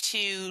have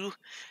to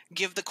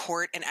give the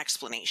court an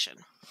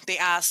explanation. They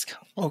ask,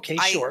 okay,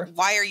 sure.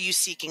 Why are you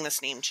seeking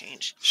this name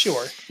change?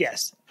 Sure,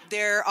 yes.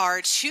 There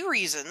are 2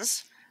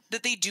 reasons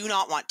that they do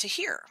not want to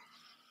hear: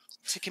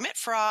 to commit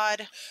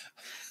fraud,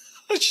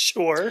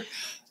 Sure.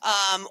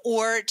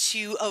 or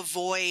to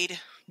avoid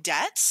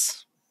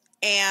debts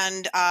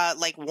and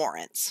like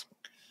warrants.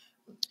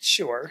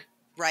 Sure.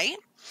 Right.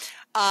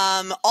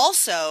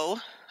 Also,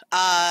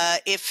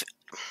 if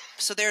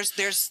so, there's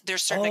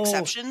certain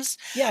exceptions.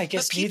 Yeah, I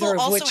guess but neither people of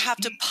also which have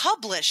to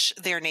publish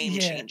their name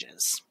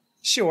changes.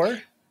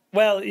 Sure.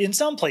 Well, in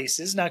some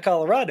places, not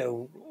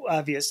Colorado,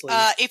 obviously.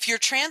 If you're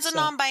trans and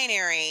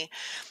non-binary,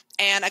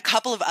 and a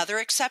couple of other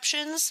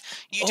exceptions,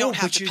 you don't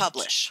have to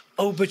publish.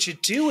 But you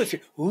do if you.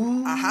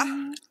 Ooh.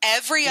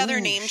 Every other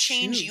name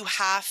change, you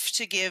have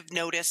to give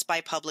notice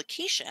by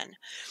publication.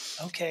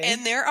 Okay.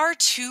 And there are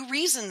 2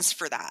 reasons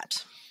for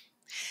that.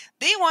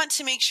 They want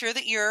to make sure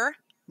that you're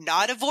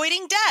not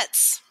avoiding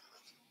debts.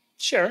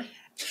 Sure.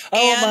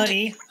 And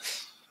money.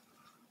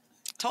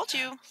 Told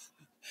you.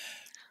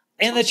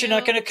 And that you're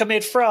not going to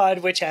commit fraud,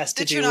 which has to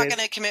do with... That you're not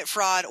going to commit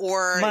fraud,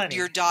 or money.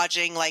 You're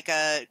dodging like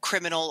a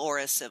criminal or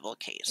a civil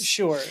case.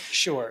 Sure,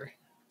 sure.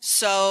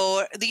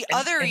 So the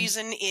other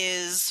reason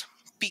is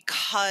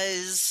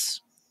because...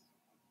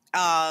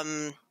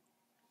 I'm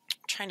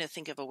trying to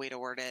think of a way to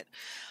word it.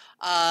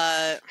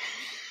 I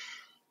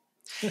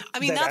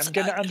mean, that I'm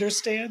going to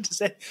understand?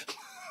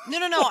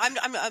 No.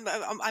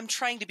 I'm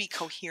trying to be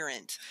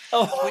coherent.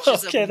 Oh, which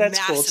is a that's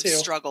massive cool too.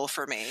 struggle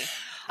for me.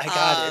 I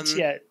got it.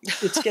 Yeah,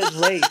 it's getting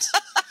late.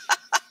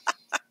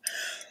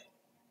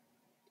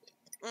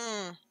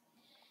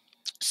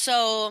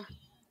 So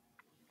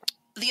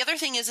the other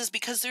thing is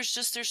because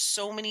there's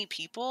so many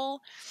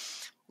people,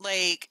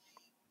 like,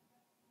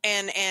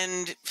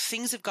 and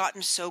things have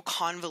gotten so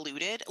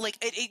convoluted. Like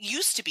it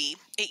used to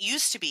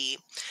be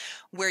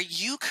where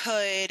you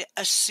could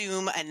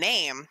assume a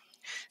name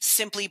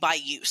simply by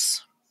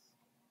use.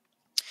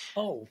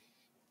 Oh.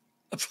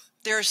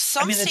 There are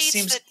some states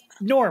seems that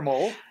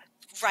normal.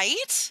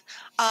 Right?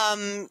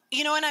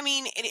 You know what I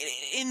mean?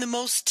 In the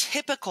most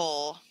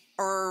typical,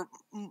 or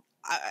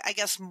I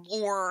guess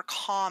more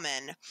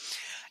common,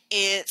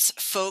 it's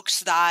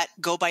folks that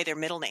go by their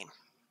middle name.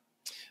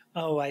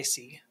 Oh, I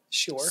see.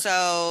 Sure.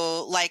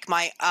 So, like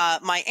my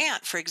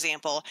aunt, for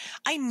example,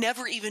 I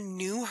never even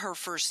knew her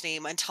first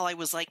name until I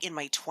was like in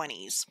my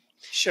 20s.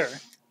 Sure.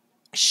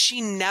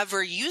 She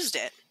never used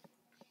it.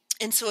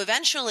 And so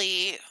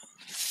eventually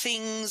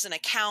things and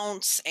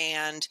accounts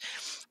and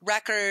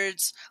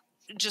records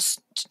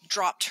just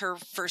dropped her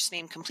first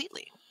name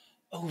completely.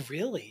 Oh,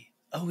 really?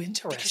 Oh,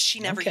 interesting. Because she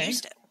never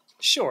used it.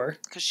 Sure.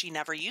 Because she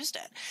never used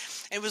it.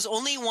 It was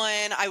only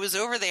when I was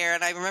over there,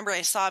 and I remember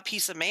I saw a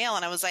piece of mail,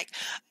 and I was like,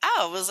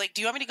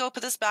 do you want me to go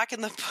put this back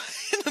in the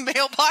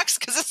mailbox?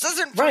 Because this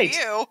isn't for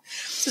you.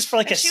 Is this for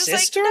like a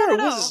sister? Like,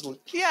 no.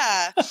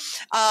 Yeah.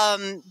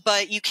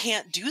 But you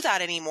can't do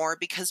that anymore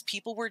because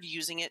people were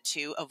using it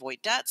to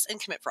avoid debts and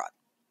commit fraud.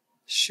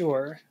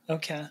 Sure.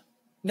 Okay.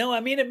 No,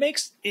 I mean,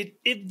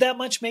 it that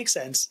much makes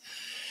sense.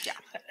 Yeah.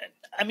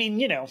 I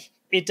mean,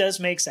 it does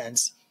make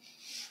sense.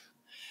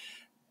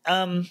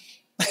 Yeah.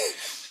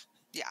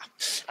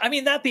 I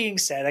mean, that being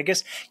said, I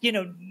guess,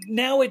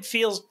 now it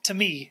feels, to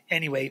me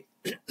anyway,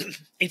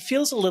 it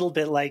feels a little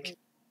bit like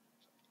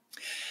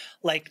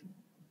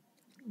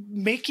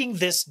making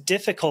this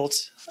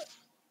difficult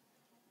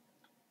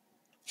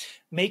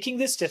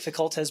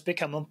has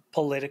become a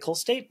political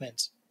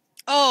statement.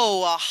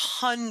 Oh,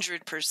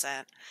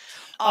 100%.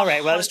 All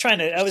right. Well, I was trying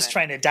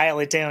to dial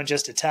it down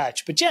just a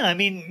touch, but yeah, I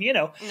mean,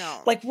 no.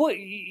 like what,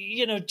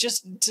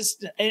 just,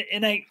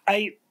 and I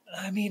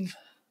mean,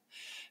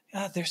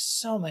 God, there's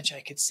so much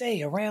I could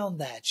say around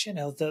that,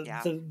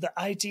 the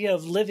idea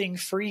of living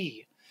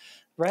free,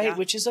 right? Yeah.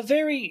 Which is a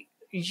very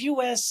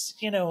U.S.,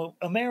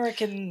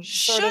 American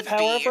sort of,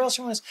 however else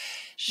you want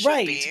to,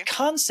 right,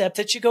 concept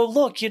that you go,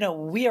 look,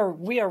 we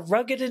are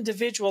rugged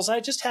individuals. I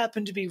just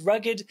happen to be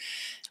rugged.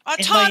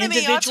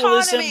 Autonomy.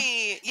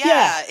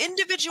 Yeah.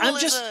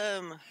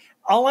 Individualism.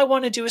 All I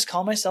want to do is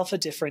call myself a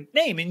different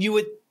name. And you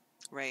would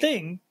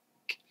think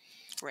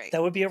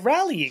that would be a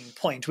rallying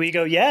point where you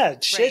go, yeah,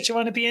 shit, you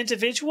want to be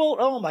individual?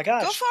 Oh my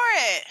gosh. Go for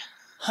it.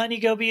 Honey,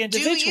 go be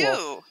individual. Do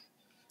you.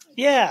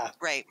 Yeah.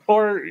 Right.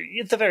 Or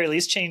at the very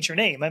least, change your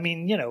name. I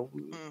mean,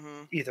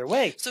 either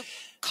way. So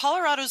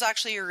Colorado is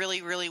actually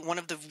really, really one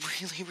of the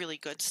really, really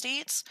good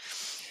states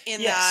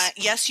in that,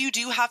 yes, you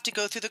do have to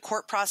go through the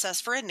court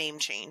process for a name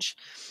change.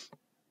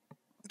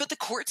 But the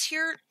courts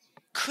here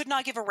could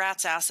not give a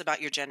rat's ass about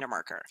your gender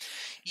marker.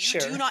 You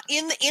do not,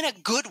 in a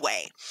good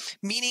way,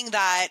 meaning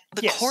that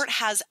the court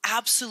has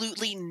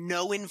absolutely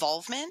no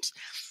involvement.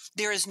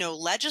 There is no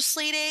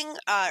legislating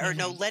or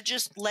no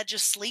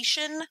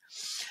legislation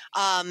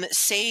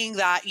saying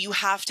that you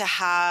have to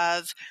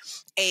have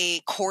a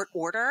court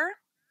order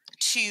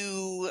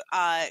to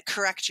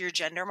correct your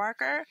gender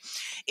marker.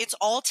 It's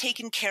all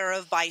taken care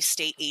of by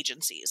state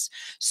agencies.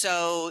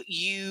 So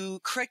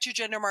you correct your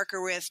gender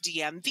marker with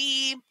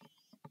DMV.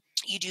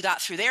 You do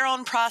that through their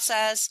own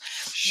process.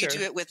 Sure. You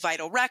do it with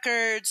vital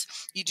records.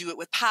 You do it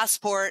with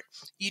passport.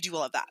 You do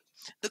all of that.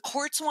 The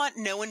courts want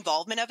no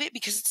involvement of it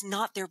because it's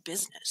not their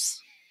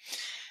business.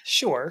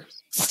 Sure.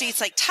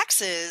 States like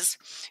Texas,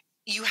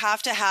 you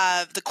have to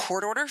have the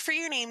court order for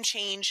your name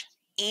change,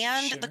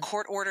 and the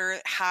court order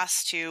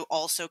has to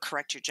also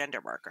correct your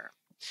gender marker.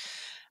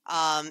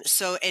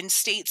 And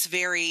states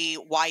vary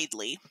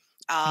widely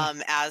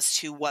as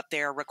to what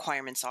their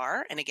requirements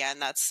are. And again,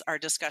 that's our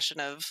discussion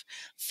of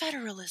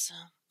federalism.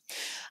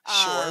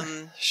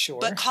 Sure.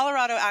 But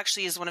Colorado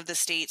actually is one of the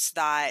states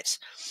that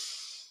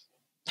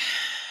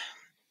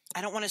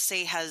I don't want to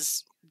say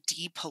has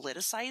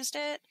depoliticized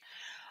it,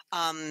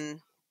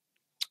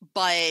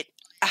 but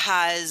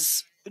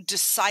has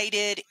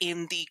decided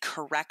in the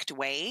correct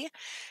way,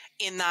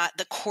 in that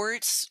the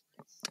courts,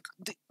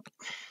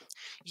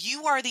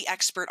 you are the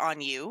expert on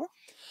you.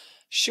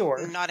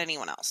 Sure. Not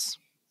anyone else.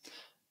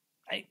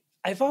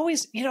 I've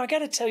always, I got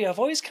to tell you, I've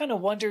always kind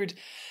of wondered,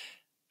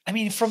 I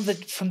mean, from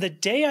the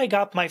day I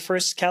got my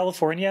first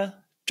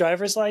California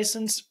driver's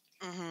license,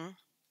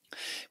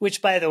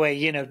 which, by the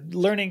way,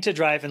 learning to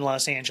drive in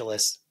Los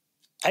Angeles,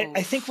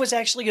 I think was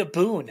actually a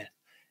boon.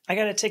 I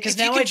got to take, because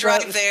now I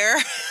drive there.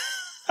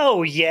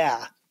 Oh,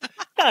 yeah.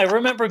 I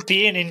remember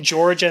being in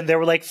Georgia and there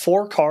were like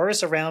 4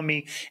 cars around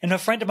me, and a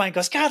friend of mine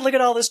goes, "God, look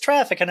at all this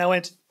traffic." And I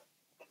went,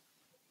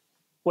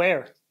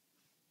 "Where?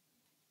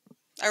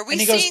 Are we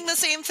seeing the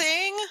same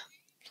thing?"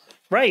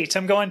 Right.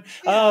 I'm going,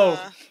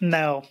 "Oh,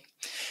 no.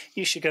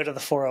 You should go to the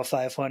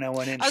 405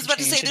 101 interchange." I was about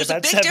to say, there's a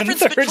big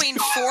difference between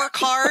 4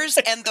 cars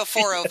and the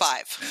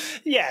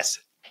 405. Yes.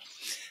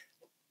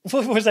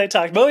 What was I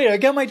talking about? Oh, yeah, I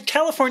got my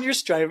California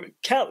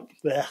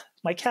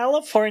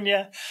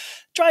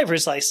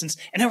driver's license.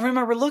 And I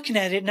remember looking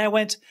at it and I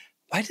went,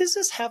 "Why does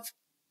this have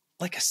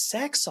like a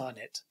sex on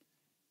it?"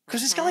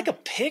 Because it's got like a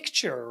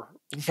picture,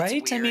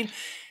 right?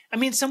 I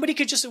mean, somebody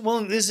could just,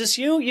 "Well, is this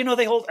you?"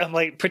 They hold, I'm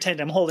like, pretend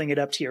I'm holding it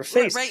up to your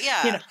face. Right,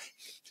 yeah.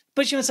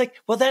 But it's like,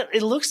 well,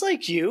 it looks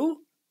like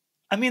you.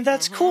 I mean,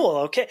 that's cool.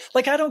 Okay.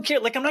 Like, I don't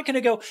care. Like, I'm not going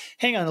to go,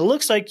 "Hang on, it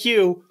looks like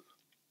you.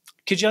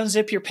 Could you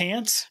unzip your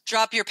pants?"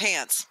 Drop your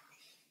pants.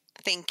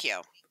 Thank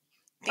you.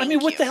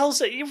 What the hell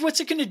what's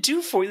it going to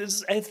do for you?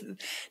 I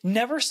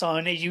never saw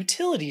any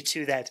utility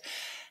to that.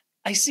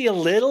 I see a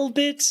little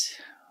bit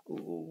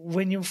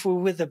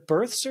with a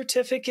birth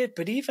certificate,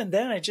 but even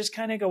then I just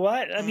kind of go,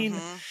 what? I mean,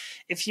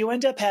 if you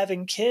end up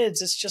having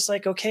kids, it's just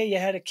like, okay, you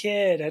had a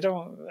kid. I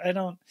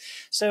don't.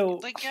 So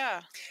like,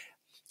 yeah.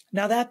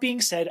 Now that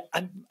being said,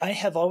 I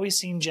have always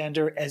seen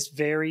gender as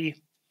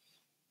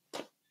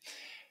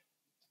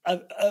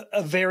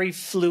a very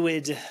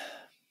fluid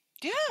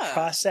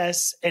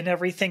process and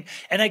everything.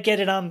 And I get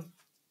it. I'm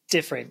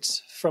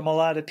different from a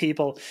lot of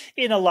people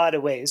in a lot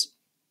of ways.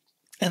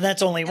 And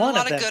that's only one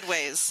of them. A lot of good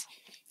ways.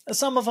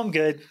 Some of them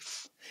good.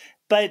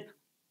 But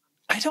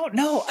I don't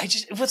know.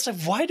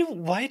 Why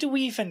do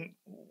we even...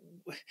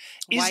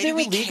 Is there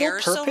a legal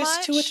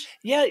purpose to it?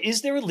 Yeah,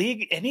 is there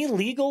any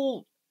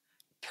legal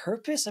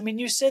purpose? I mean,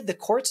 you said the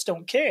courts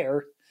don't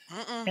care.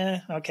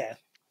 Okay.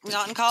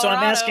 Not in Colorado. So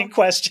I'm asking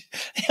questions.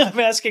 I'm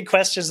asking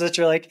questions that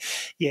you're like,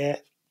 yeah,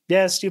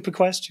 stupid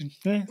question.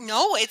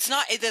 No, it's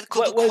not. The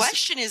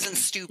question isn't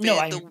stupid.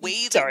 No, the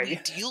way that we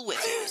deal with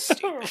it is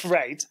stupid.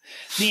 Right.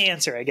 The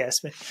answer, I guess.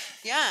 But,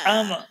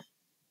 yeah.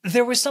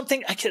 There was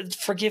something,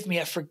 forgive me,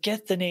 I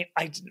forget the name.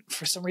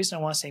 For some reason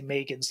I want to say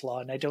Megan's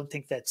Law, and I don't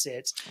think that's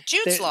it.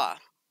 Jude's Law.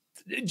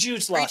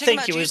 Jude's Law.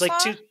 Thank you. It was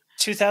like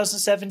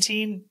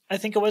 2017, I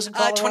think it was in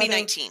Colorado.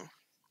 2019.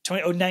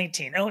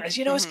 2019. Oh, I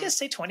was going to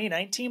say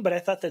 2019, but I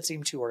thought that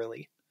seemed too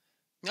early.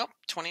 Nope,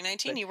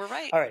 2019. You were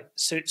right. All right.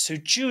 So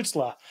Jude's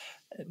Law.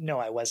 No,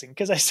 I wasn't,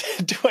 because I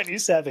said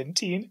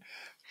 2017.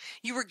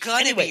 You were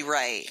going to be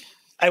right.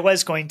 I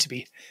was going to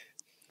be.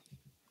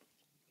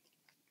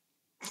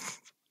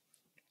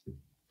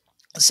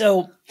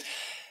 So,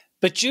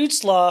 but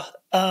Jude's Law,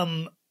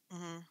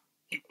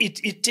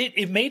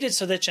 it made it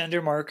so that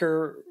gender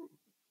marker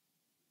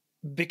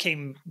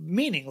became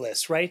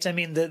meaningless, right? I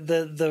mean,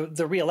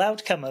 the real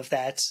outcome of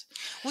that.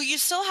 Well, you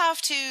still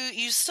have to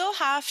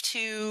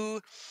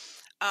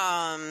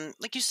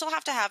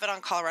have it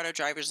on Colorado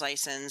driver's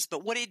license,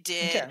 but what it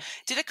did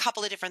a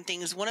couple of different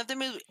things. One of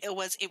them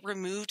was it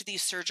removed the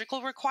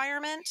surgical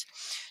requirement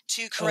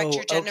to correct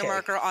your gender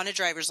marker on a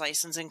driver's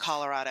license in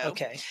Colorado.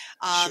 Okay.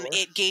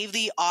 It gave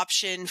the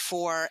option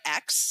for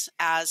X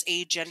as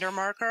a gender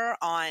marker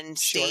on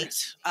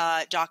state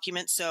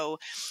documents, so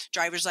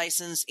driver's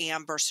license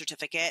and birth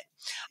certificate.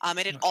 And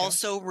it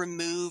also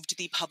removed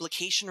the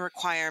publication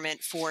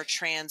requirement for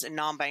trans and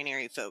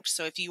non-binary folks.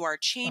 So if you are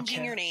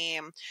changing your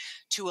name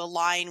to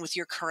align with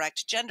your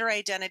correct gender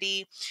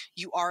identity,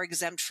 you are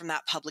exempt from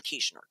that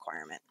publication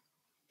requirement.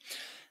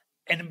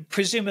 And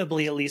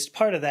presumably at least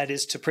part of that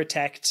is to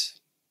protect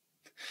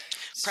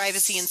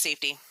privacy and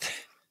safety.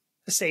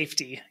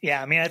 Safety.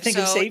 Yeah. I mean, I think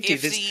of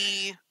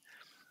safety.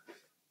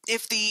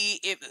 If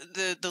the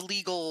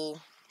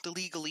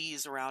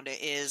legalese around it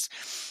is,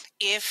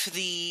 if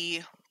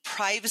the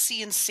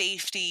privacy and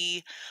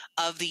safety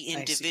of the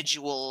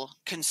individual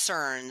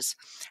concerns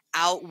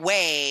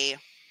outweigh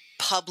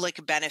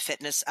public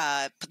benefit,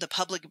 the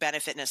public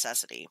benefit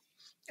necessity.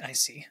 I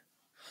see.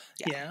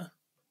 Yeah.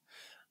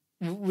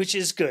 Which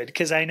is good,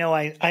 because I know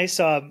I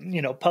saw,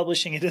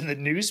 publishing it in the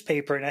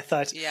newspaper, and I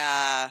thought,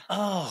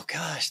 oh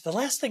gosh, the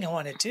last thing I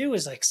want to do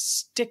is like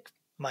stick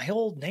my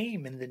old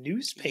name in the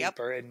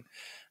newspaper. And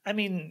I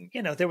mean,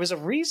 there was a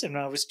reason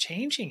I was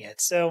changing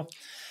it. So,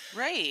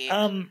 right.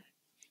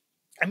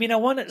 I mean, I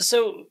want to,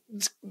 so,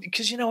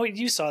 because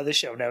you saw the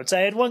show notes. I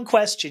had one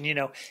question,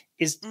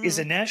 is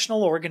a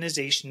national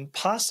organization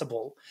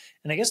possible?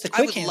 And I guess the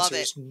quick answer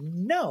is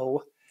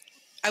no.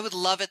 I would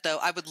love it, though.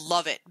 I would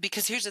love it,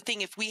 because here's the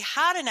thing. If we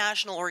had a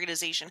national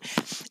organization,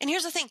 and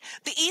here's the thing,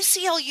 the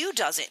ACLU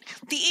does it.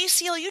 The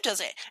ACLU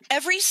does it.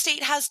 Every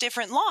state has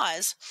different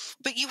laws,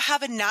 but you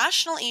have a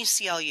national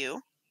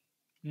ACLU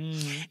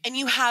and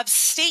you have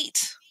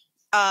state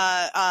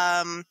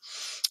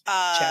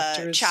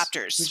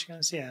chapters. Which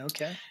guys, yeah,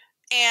 okay.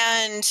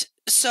 And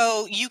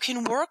so you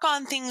can work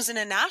on things in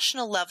a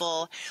national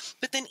level,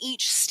 but then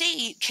each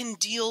state can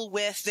deal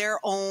with their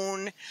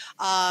own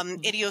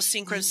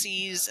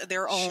idiosyncrasies,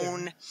 their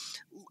own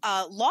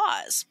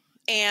laws.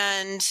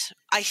 And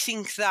I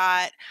think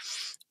that,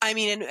 I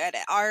mean, at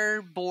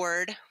our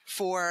board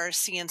for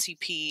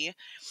CNCP,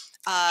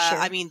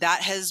 I mean,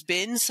 that has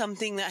been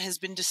something that has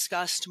been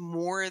discussed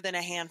more than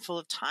a handful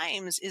of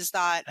times, is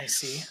that I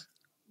see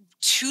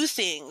two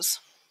things.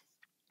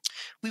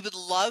 We would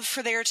love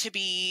for there to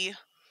be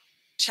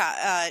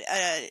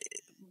a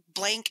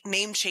blank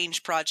name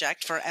change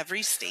project for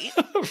every state.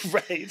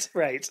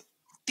 Right.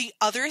 The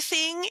other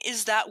thing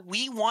is that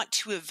we want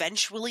to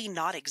eventually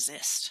not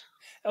exist.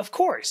 Of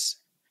course.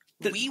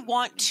 We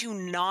want to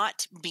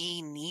not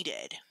be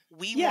needed.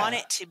 We want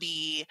it to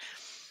be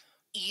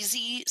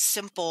easy,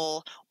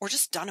 simple, or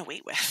just done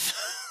away with.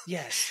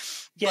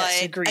 Yes,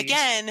 but agreed.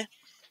 Again,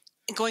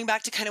 going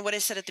back to kind of what I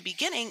said at the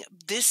beginning,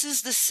 this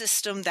is the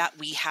system that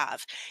we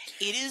have.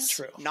 It is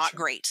not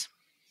great.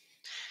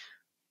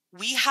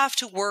 We have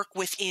to work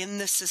within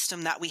the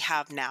system that we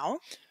have now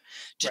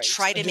to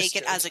try to make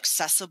it as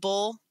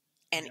accessible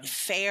and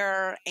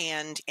fair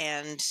and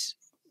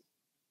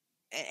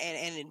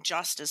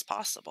just as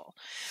possible.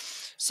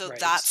 So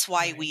that's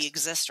why we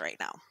exist right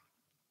now.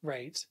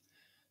 Right.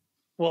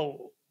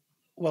 Well,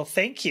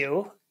 thank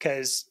you,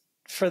 because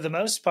for the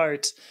most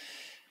part,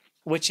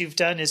 what you've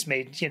done is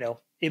made,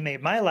 it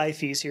made my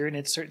life easier, and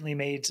it certainly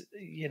made,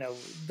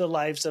 the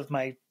lives of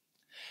my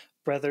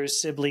brothers,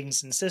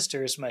 siblings, and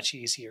sisters much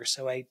easier.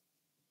 So I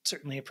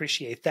certainly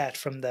appreciate that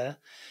from the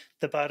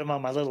bottom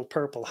of my little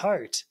purple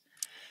heart.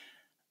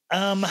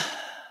 The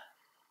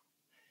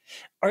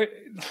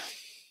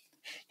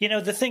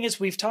thing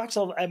is, we've talked,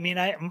 I mean,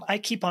 I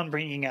keep on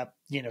bringing up,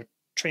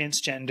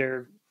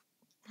 transgender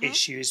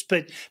issues,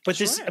 but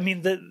this, I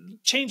mean, the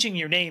changing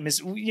your name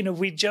is,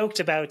 we joked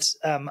about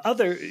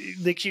other,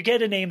 like, you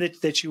get a name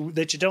that you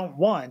don't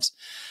want.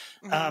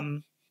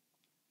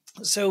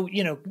 So,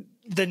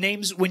 the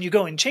names, when you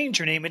go and change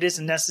your name, it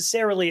isn't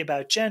necessarily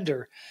about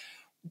gender.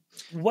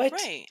 Like,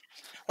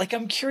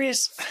 I'm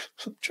curious,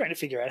 I'm trying to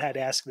figure out how to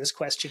ask this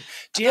question.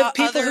 Do you have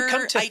people who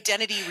come to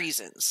identity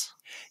reasons?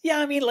 Yeah,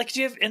 I mean, like,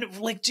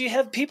 do you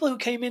have people who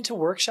came into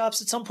workshops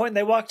at some point and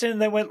they walked in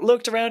and they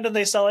looked around and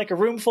they saw like a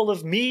room full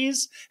of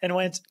me's and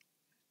went,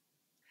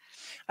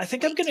 I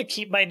think I'm going to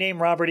keep my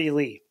name Robert E.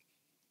 Lee.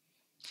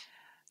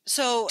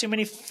 So too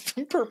many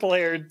purple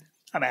haired,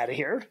 I'm out of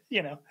here,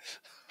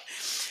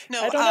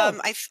 No,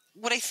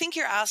 what I think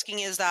you're asking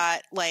is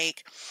that,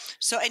 like,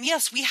 so, and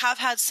yes, we have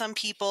had some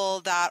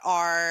people that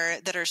are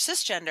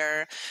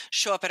cisgender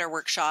show up at our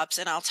workshops,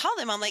 and I'll tell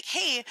them, I'm like,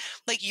 hey,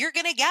 like, you're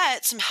going to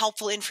get some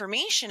helpful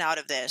information out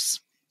of this.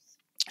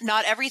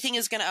 Not everything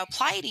is going to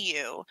apply to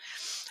you.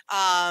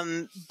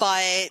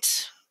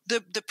 But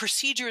the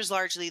procedure is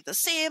largely the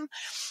same.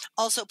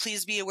 Also,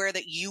 please be aware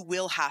that you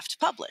will have to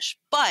publish.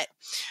 But,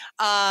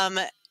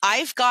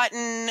 I've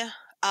gotten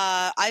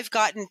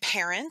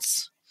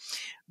parents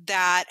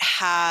that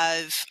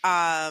have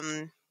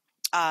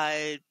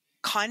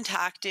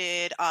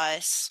contacted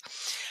us.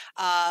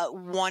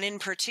 One in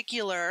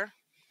particular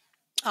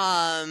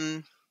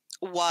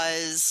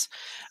was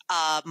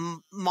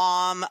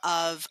mom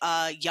of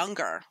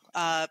younger,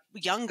 like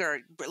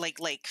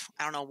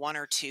I don't know, 1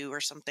 or 2 or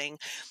something.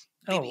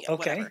 Maybe,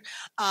 whatever.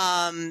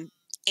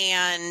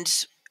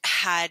 And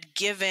had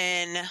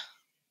given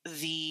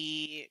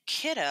the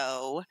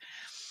kiddo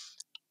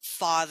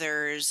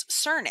father's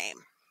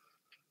surname.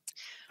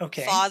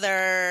 Okay.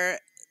 Father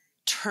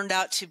turned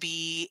out to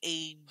be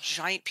a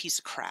giant piece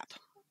of crap.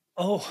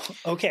 Oh,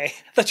 okay. I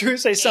thought you were going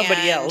to say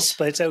somebody else,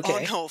 but it's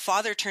okay. Oh, no.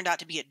 Father turned out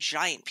to be a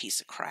giant piece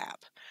of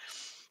crap.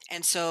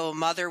 And so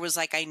mother was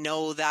like, I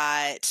know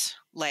that,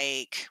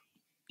 like,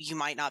 you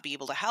might not be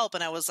able to help.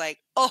 And I was like,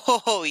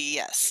 oh,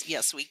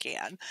 yes, we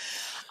can.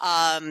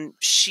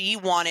 She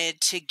wanted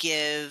to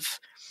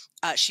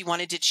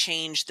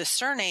change the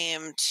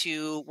surname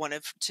to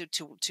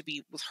to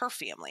be with her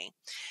family.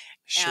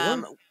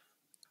 Sure.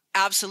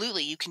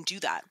 Absolutely, you can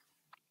do that.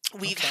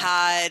 We've Okay.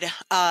 had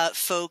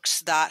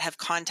folks that have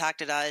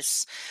contacted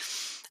us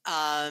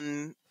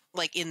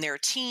like in their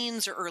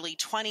teens or early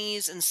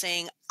 20s and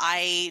saying,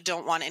 I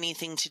don't want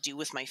anything to do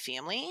with my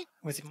family.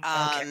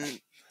 Okay.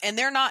 And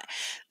they're not,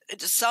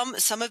 some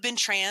have been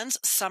trans,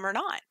 some are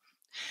not.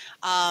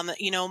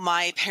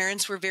 My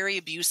parents were very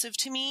abusive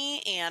to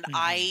me, and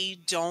I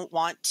don't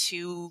want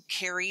to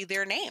carry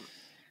their name.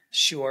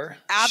 Sure.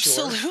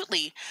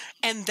 Absolutely.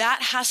 And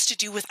that has to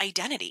do with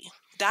identity.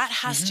 That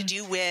has to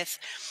do with,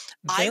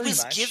 I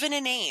was given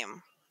a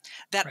name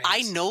that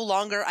I no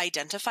longer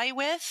identify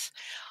with.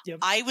 Yep.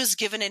 I was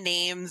given a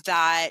name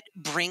that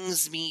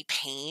brings me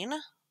pain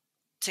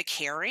to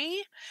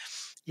carry.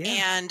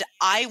 Yeah. And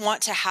I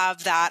want to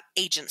have that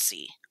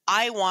agency.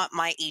 I want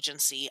my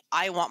agency.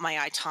 I want my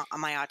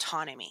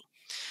autonomy.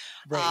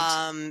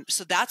 Right.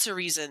 So that's a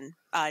reason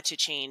to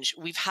change.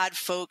 We've had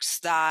folks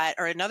that,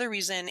 or another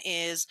reason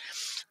is,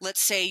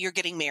 let's say you're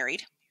getting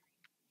married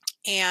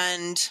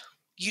and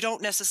you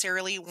don't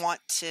necessarily want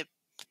to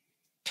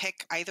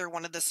pick either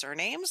one of the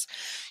surnames.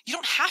 You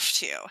don't have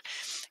to.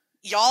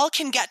 Y'all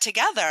can get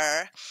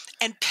together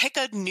and pick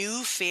a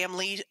new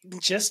family.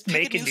 Just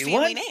make a new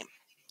family name.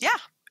 Yeah.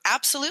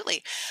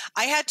 Absolutely.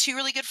 I had two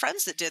really good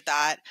friends that did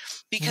that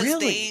because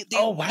they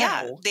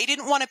they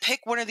didn't want to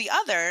pick one or the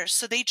other.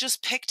 So they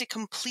just picked a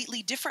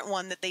completely different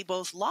one that they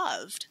both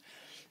loved.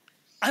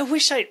 I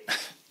wish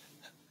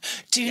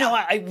do you know,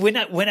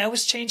 when I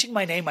was changing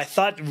my name, I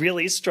thought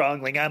really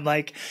strongly. I'm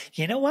like,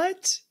 you know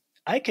what?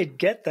 I could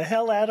get the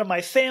hell out of my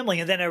family.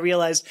 And then I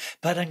realized,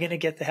 but I'm going to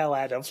get the hell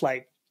out of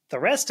like the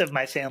rest of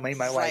my family,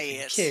 my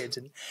wife and kids.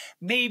 And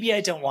maybe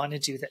I don't want to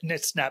do that. And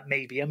it's not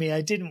maybe. I mean,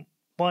 I didn't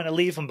want to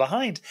leave them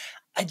behind.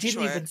 I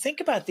didn't even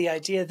think about the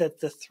idea that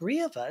the three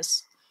of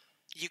us,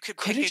 you could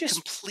pick a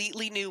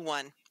completely new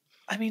one.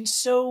 I mean,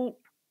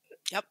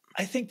 yep.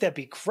 I think that'd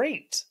be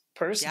great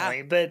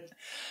personally, but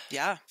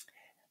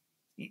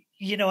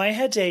you know, I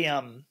had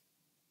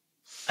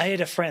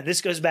a friend,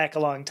 this goes back a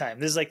long time.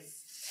 This is like,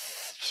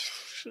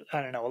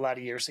 I don't know, a lot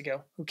of years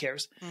ago. Who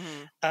cares?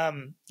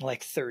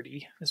 Like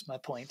 30 is my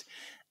point.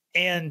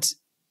 And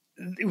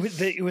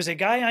it was a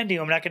guy I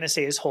knew. I'm not going to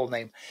say his whole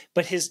name,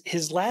 but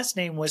his last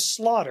name was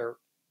Slaughter.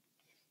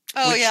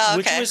 Oh,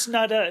 which was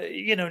not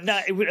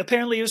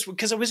apparently it was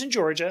because I was in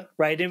Georgia,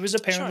 right? It was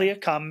apparently a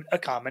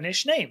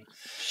commonish name.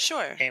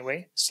 Sure.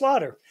 Anyway,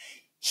 Slaughter.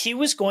 He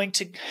was going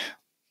to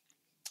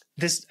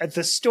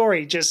the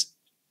story just.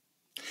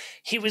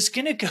 He was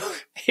going to go.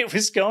 He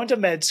was going to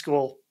med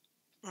school,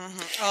 and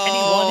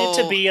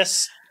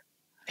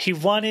he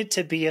wanted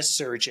to be a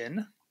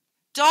surgeon.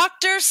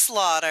 Dr.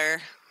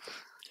 Slaughter.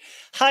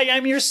 Hi,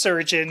 I'm your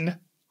surgeon,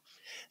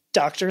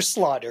 Dr.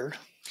 Slaughter.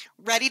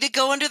 Ready to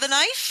go under the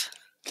knife?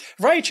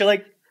 Right, you're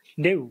like,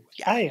 no,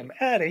 I am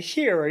out of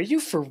here. Are you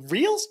for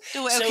reals?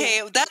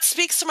 Okay, that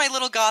speaks to my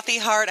little gothy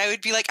heart. I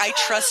would be like, I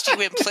trust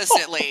you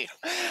implicitly.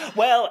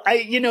 Well,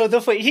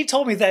 he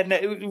told me that,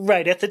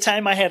 right, at the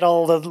time I had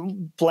all the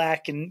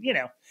black and,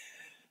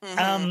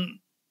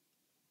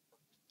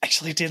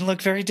 actually didn't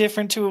look very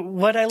different to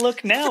what I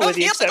look now with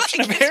the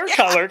exception of hair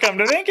color, come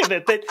to think of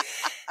it.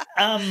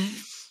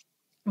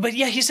 But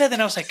yeah, he said that,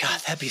 and I was like, God,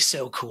 that'd be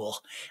so cool.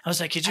 I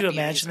was like, could you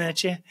imagine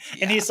that? Yeah.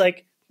 And he's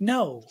like,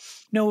 no,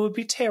 it would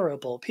be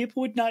terrible.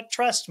 People would not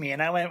trust me.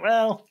 And I went,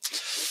 well,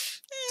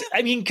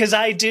 I mean, because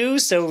I do.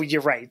 So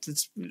you're right.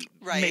 It's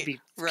maybe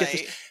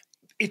right.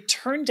 It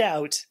turned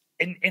out,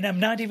 and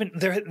I'm not even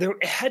there. There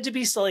had to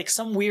be like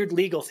some weird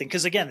legal thing.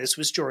 Because again, this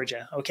was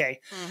Georgia. Okay.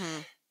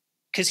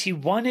 Because he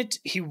wanted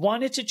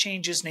to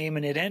change his name,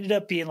 and it ended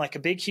up being like a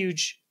big,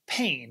 huge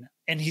pain.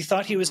 And he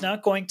thought he was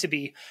not going to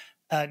be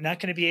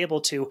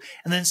able to.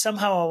 And then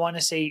somehow I want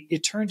to say it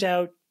turned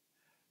out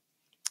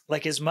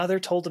like his mother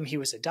told him he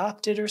was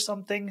adopted or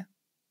something.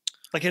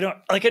 Like I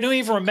don't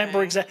even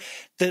remember exactly.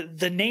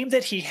 The name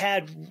that he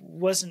had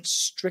wasn't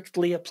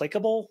strictly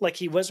applicable. Like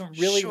he wasn't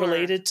really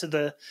related to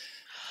the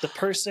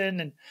person.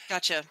 And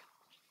gotcha.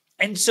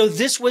 And so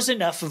this was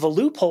enough of a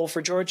loophole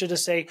for Georgia to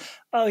say,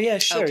 "Oh yeah,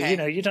 sure,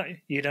 you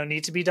don't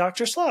need to be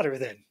Dr. Slaughter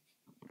then."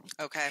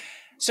 Okay.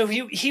 So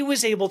he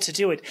was able to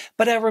do it.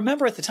 But I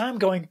remember at the time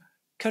going,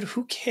 God,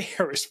 who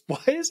cares? Why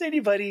is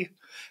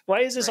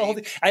this whole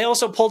thing? I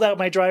also pulled out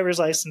my driver's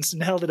license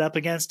and held it up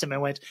against him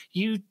and went,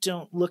 you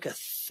don't look a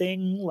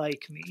thing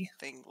like me.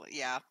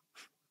 Yeah.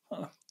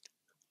 Huh.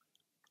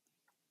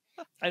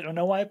 I don't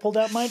know why I pulled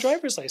out my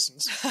driver's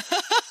license.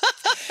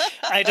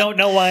 I don't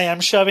know why I'm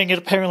shoving it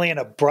apparently in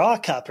a bra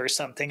cup or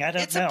something. I don't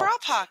know. It's a bra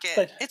pocket.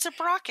 But it's a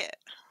brocket.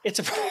 It's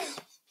a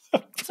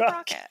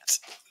brocket.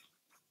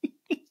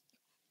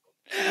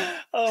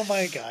 Oh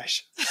my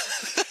gosh.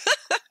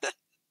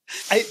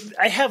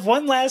 I have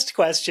one last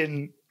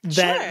question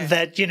that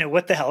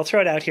what the hell, I'll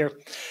throw it out here.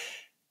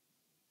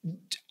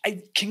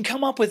 I can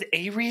come up with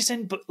a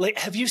reason, but like,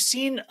 have you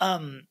seen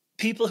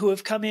people who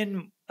have come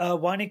in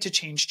wanting to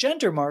change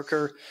gender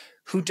marker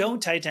who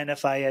don't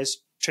identify as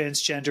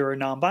transgender or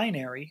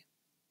non-binary?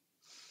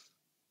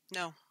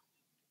 No.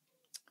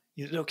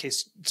 Okay,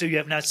 so you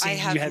have not seen.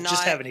 You have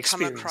just haven't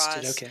experienced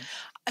it. Okay.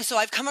 So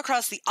I've come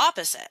across the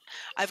opposite.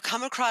 I've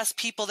come across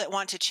people that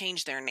want to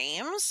change their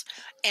names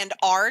and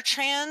are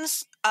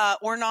trans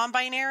or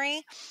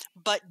non-binary,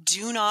 but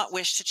do not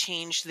wish to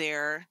change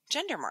their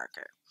gender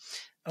marker.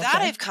 That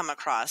Okay. I've come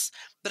across,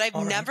 but I've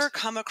All never right.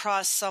 come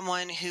across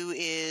someone who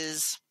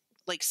is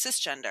like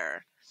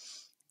cisgender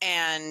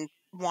and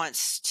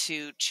wants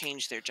to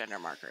change their gender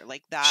marker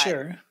like that.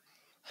 Sure.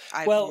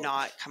 I've Well,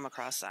 not come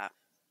across that.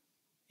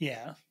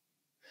 yeah.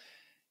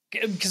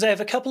 Because I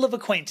have a couple of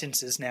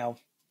acquaintances now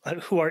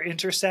who are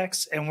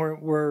intersex, and we're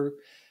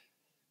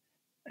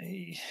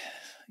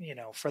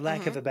for lack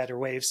of Mm-hmm. a better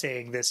way of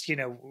saying this,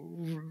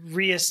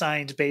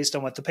 reassigned based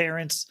on what the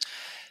parents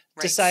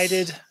Right.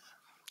 decided.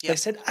 They Yep.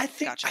 said,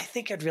 Gotcha. I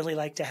think I'd really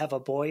like to have a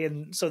boy.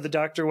 And so the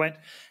doctor went,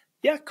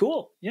 yeah,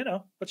 cool.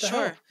 What the hell?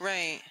 Sure.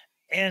 Right.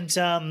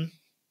 And,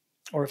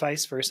 or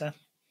vice versa.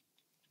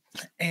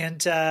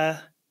 And,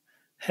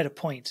 had a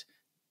point.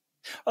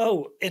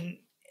 Oh, and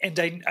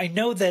I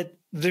know that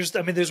there's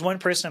one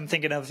person I'm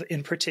thinking of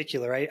in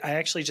particular. I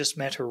actually just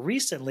met her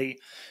recently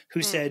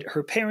who said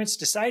her parents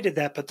decided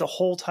that, but the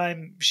whole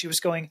time she was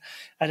going,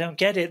 I don't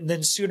get it. And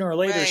then sooner or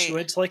later she Right.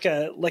 went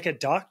to like a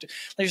doctor.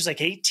 She was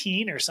like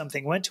 18 or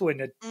something, went to to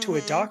a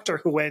Mm-hmm. doctor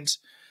who went,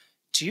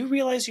 do you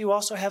realize you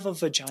also have a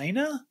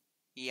vagina?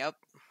 Yep.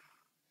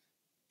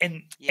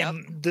 And Yep.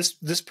 and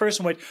this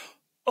person went,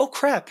 oh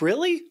crap,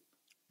 really?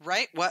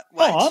 Right. What?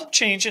 Oh, I'm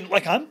changing all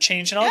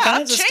Yeah,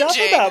 kinds I'm of stuff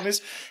changing. about me.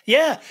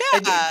 Yeah.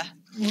 Yeah.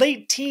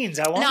 Late teens,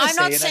 I want Now, to I'm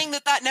say. not saying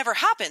that never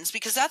happens,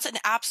 because that's an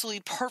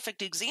absolutely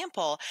perfect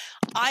example.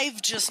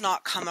 I've just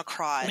not come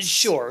across.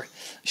 Sure.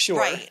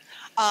 Right.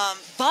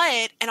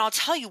 And I'll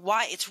tell you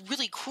why it's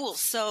really cool.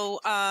 So,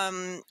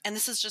 and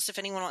this is just if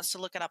anyone wants to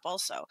look it up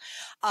also.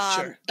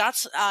 Sure.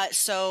 That's,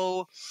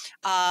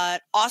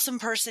 awesome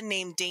person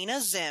named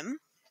Dana Zim.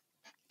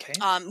 Okay.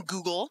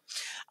 Google,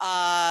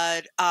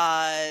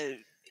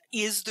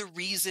 is the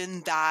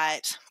reason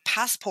that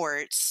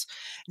passports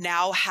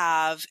now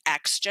have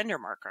X gender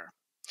marker.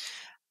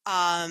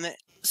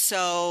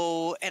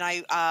 So, and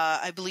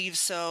I believe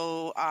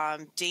so.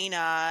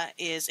 Dana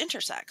is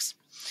intersex.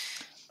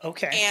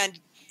 Okay. And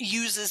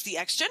uses the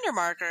X gender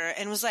marker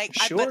and was like,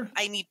 Sure. but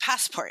I need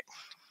passport.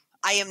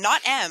 I am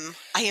not M.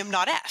 I am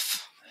not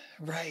F.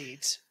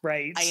 Right.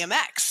 I am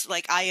X.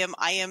 Like I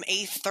am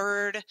a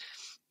third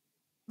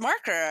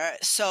marker.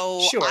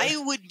 So Sure. I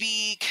would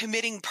be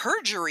committing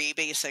perjury,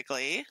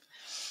 basically.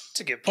 It's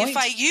a good point. If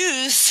I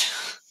use.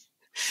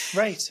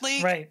 Right.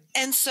 Right.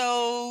 And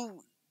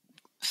so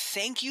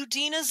thank you,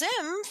 Dina Zim,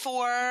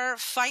 for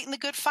fighting the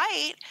good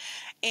fight.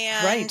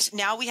 And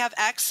now we have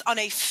X on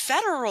a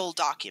federal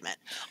document,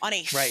 on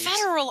a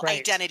federal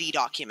identity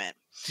document.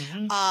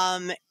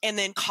 Mm-hmm. And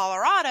then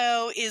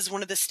Colorado is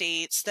one of the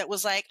states that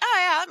was like, oh,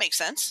 yeah, that makes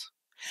sense.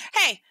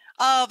 Hey,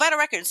 Vital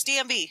Records,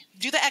 DMV,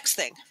 do the X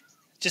thing.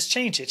 Just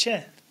change it,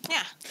 yeah.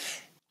 Yeah.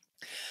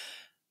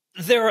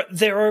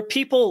 There are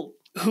people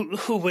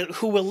who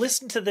will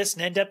listen to this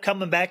and end up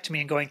coming back to me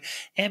and going,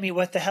 Amy,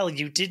 what the hell?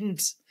 You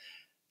didn't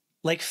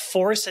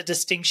force a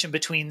distinction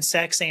between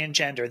sex and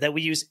gender, that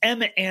we use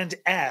M and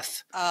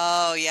F.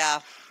 Oh,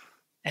 yeah.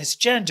 As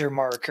gender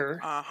marker,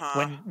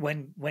 uh-huh.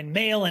 when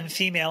male and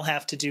female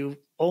have to do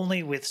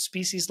only with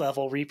species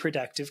level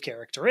reproductive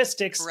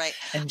characteristics, right?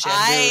 And gender.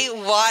 I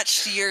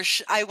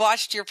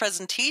watched your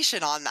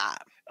presentation on that.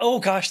 Oh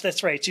gosh,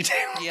 that's right, you did.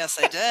 Yes,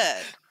 I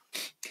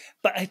did.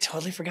 But I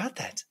totally forgot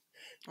that.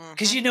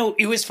 Because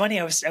it was funny.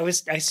 I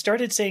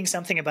started saying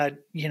something about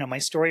my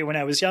story when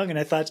I was young, and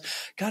I thought,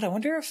 God, I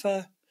wonder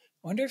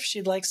if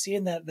she'd like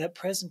seeing that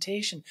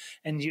presentation.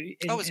 And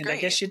and I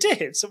guess you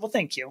did. So, well,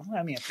 thank you.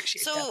 I mean, I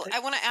appreciate that. So I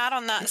want to add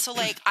on that. So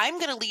I'm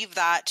going to leave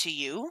that to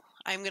you.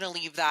 I'm going to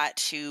leave that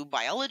to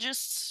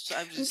biologists.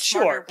 I'm just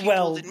smarter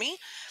people than me.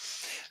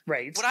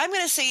 Right. What I'm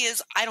going to say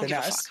is I don't give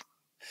a fuck.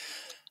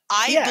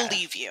 I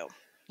believe you.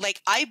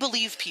 I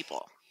believe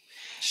people.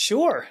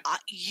 Sure.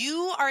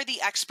 You are the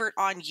expert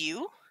on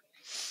you.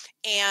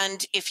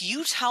 And if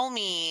you tell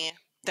me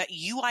that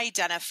you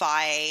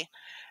identify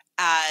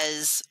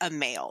as a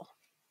male,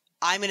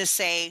 I'm going to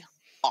say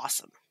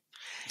awesome.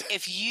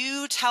 If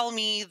you tell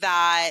me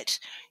that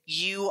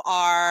you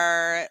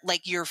are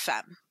you're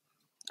femme,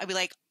 I'd be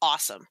like,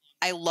 awesome.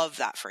 I love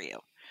that for you.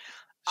 Sure.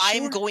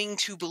 I'm going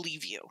to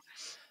believe you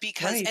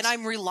because, and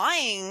I'm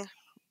relying,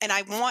 and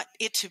I want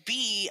it to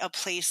be a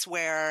place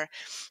where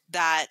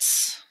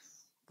that's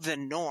the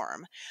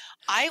norm.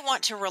 I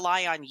want to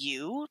rely on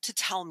you to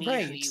tell me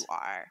who you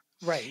are.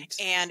 Right.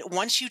 And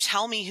once you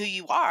tell me who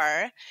you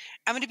are,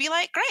 I'm going to be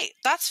like, great,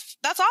 that's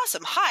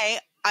awesome. Hi,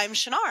 I'm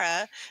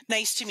Shannara.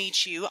 Nice to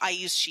meet you. I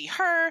use she,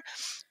 her,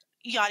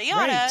 yada,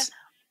 yada. Right.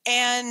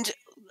 And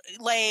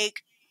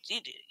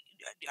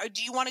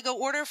do you want to go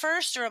order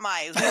first, or am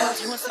I?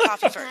 Who wants the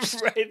coffee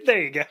first? Right,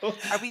 there you go.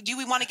 Do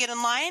we want to get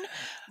in line?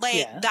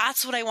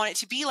 That's what I want it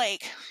to be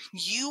like.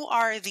 You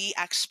are the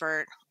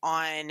expert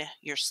on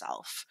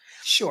yourself.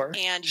 Sure.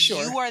 And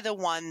you are the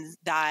one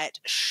that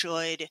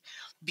should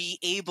be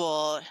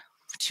able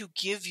to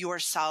give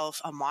yourself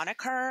a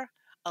moniker,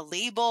 a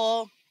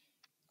label,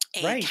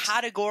 a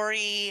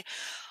category,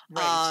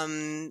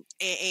 Right.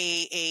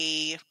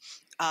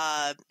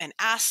 An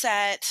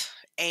asset,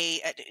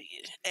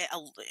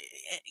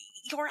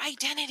 your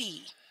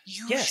identity.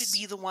 You should Yes.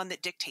 be the one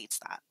that dictates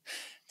that.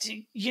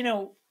 You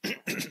know,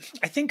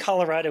 I think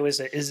Colorado is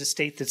a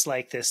state that's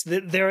like this.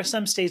 There are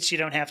some states you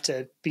don't have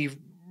to be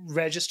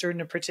registered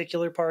in a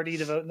particular party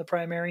to vote in the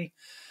primary.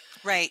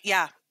 Right.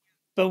 Yeah.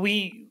 But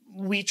we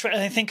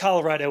try. I think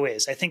Colorado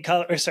is. I think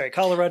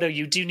Colorado.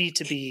 You do need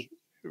to be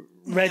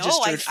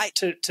registered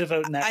to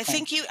vote in that. I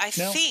think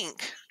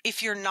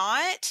if you're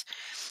not,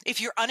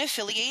 if you're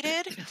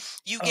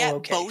unaffiliated, you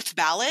get both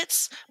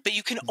ballots, but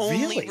you can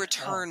only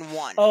return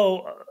one.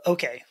 Oh,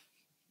 okay.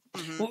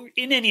 Mm-hmm. Well,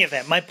 in any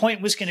event, my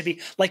point was going to be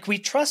like we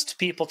trust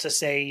people to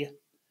say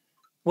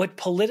what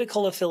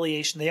political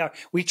affiliation they are.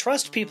 We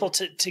trust people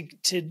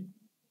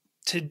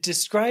to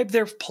describe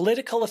their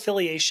political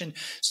affiliation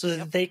so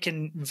that they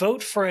can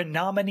vote for a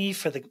nominee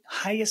for the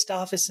highest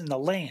office in the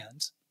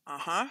land.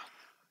 Uh-huh.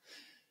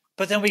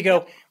 But then we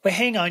go, well,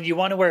 hang on, you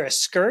want to wear a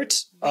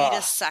skirt? Wait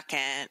a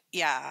second.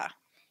 Yeah.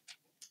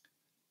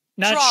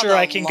 Not sure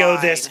I can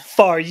go this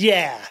far.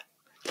 Yeah.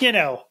 You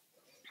know.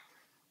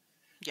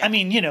 Yeah. I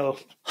mean,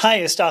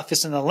 highest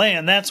office in the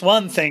land, that's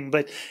one thing,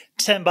 but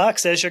 $10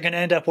 says you're going to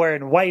end up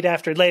wearing white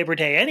after Labor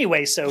Day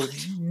anyway, so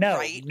no,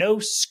 right. No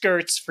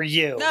skirts for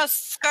you. No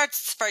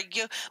skirts for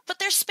you, but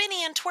they're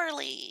spinny and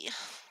twirly.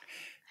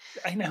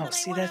 I know.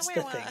 See, that's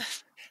the thing.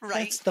 Right.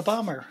 That's the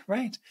bummer,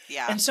 right?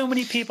 Yeah. And so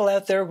many people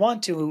out there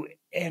want to,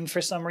 and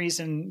for some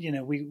reason,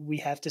 we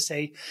have to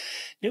say,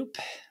 nope,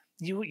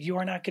 you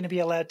are not going to be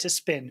allowed to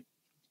spin.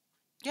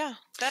 Yeah,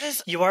 that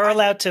is. You are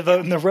allowed to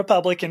vote in the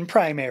Republican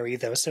primary,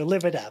 though, so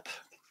live it up.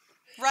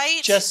 Right.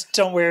 Just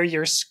don't wear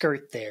your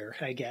skirt there,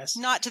 I guess.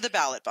 Not to the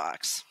ballot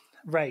box.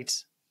 Right.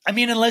 I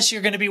mean, unless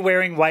you're going to be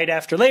wearing white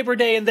after Labor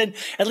Day, and then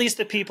at least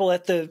the people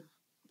at the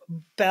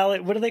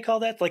ballot, what do they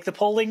call that? Like the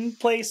polling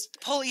place?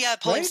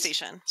 Polling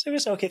station. So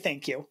it's okay,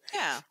 thank you.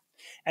 Yeah.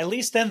 At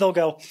least then they'll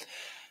go,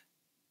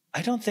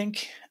 I don't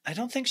think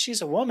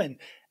she's a woman,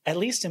 at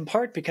least in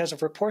part because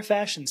of her poor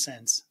fashion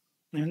sense.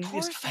 I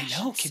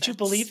know. Could you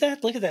believe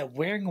that? Look at that.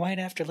 Wearing white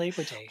after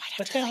Labor Day.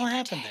 What the hell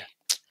happened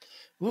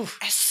there? Oof.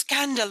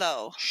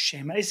 Escandalo.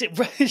 Shame. Is it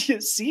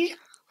right? See?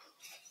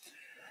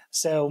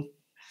 So,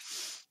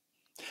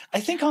 I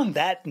think on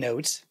that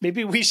note,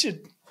 maybe we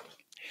should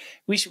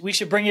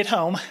bring it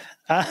home.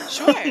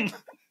 Sure.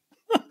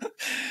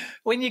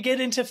 When you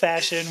get into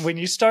fashion, when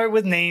you start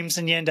with names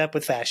and you end up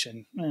with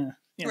fashion.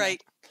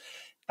 Right.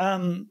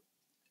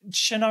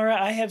 Shannara,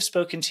 I have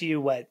spoken to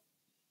you,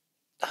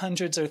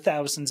 hundreds or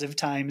thousands of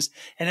times,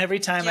 and every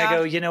time I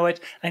go, you know what,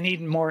 I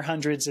need more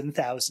hundreds and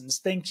thousands.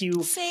 Thank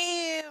you.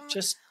 Same.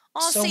 Just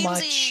so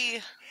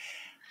much.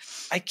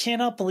 I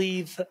cannot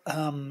believe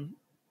that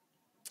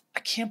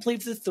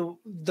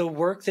the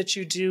work that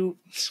you do.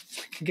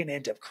 I'm gonna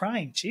end up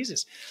crying.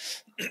 Jesus.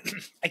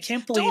 I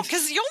can't believe,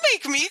 because you'll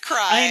make me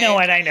cry.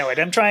 I know it.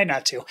 I'm trying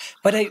not to,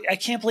 but I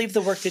can't believe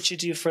the work that you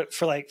do for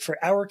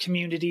our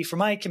community, for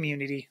my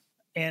community,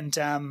 and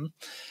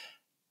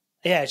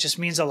yeah, it just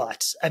means a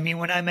lot. I mean,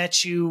 when I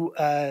met you,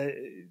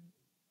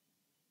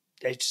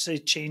 it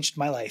changed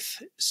my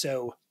life.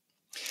 So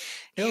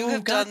you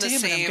have done the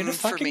same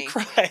for me.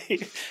 Cry.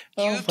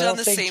 You've done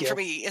the same for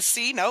me.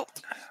 See, nope.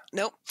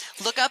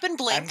 Look up and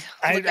blink.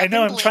 I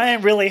know. I'm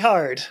trying really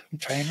hard.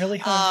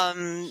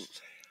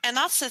 And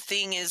that's the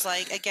thing is,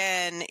 like,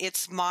 again,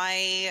 it's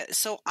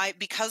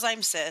because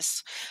I'm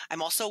cis,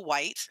 I'm also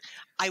white.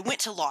 I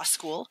went to law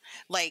school.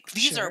 Like,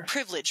 these are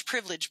privilege.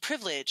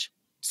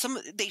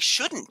 They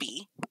shouldn't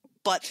be,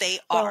 but they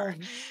are.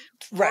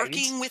 Right.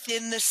 Working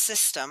within the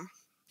system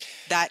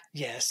that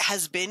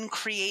has been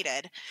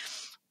created.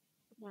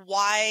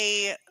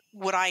 Why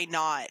would I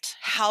not?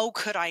 How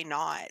could I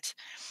not?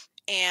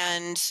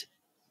 And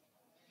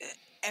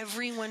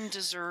everyone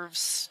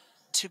deserves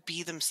to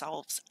be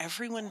themselves.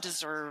 Everyone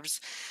deserves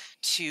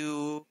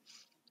to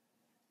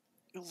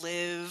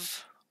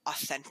live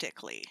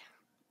authentically.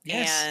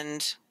 Yes.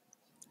 And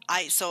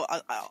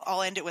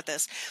I'll end it with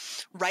this.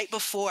 Right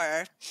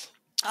before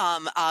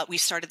we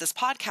started this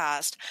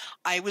podcast,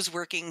 I was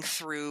working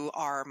through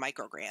our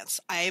microgrants.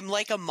 I'm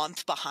like a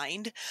month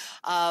behind,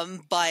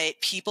 but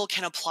people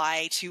can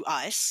apply to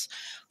us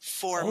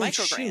for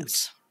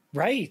microgrants. Shoot.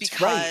 Right.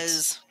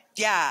 Because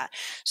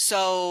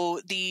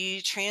so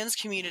the trans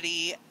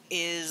community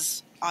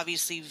is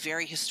obviously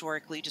very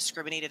historically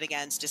discriminated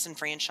against,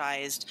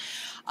 disenfranchised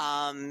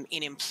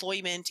in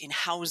employment, in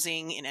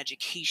housing, in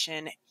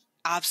education.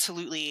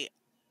 Absolutely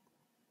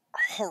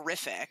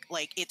horrific.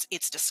 Like,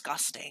 it's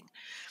disgusting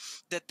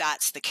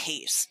that's the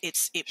case.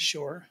 It's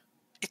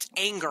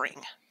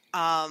angering.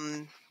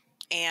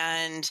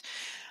 And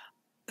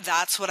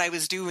that's what I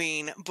was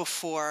doing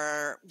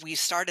before we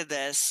started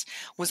this,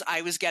 was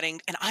I was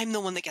getting, and I'm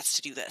the one that gets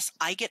to do this.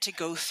 I get to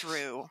go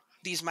through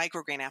these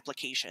microgrant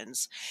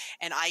applications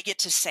and I get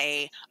to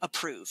say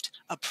approved.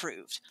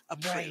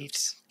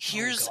 Right.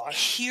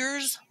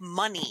 Here's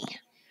money.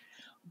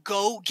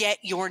 Go get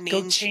your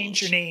name changed. Go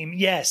change your name.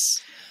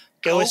 Yes.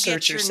 Go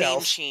assert get your yourself.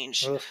 Name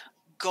changed. Ugh.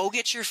 Go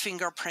get your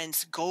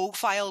fingerprints. Go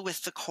file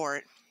with the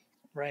court.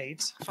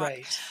 Right. Fuck.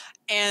 Right.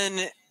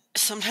 And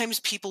sometimes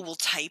people will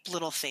type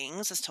little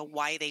things as to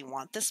why they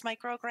want this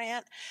micro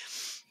grant.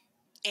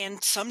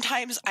 And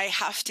sometimes I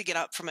have to get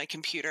up from my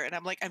computer and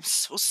I'm like, I'm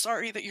so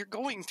sorry that you're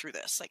going through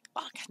this. Like,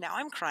 fuck, now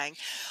I'm crying.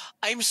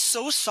 I'm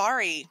so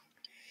sorry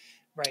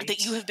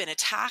that you have been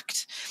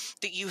attacked,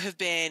 that you have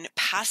been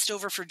passed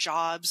over for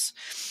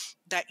jobs,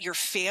 that your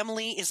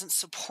family isn't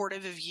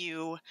supportive of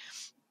you.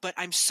 But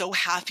I'm so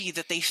happy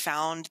that they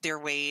found their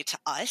way to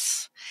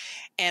us.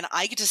 And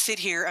I get to sit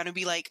here and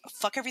be like,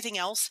 fuck everything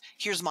else.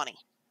 Here's money.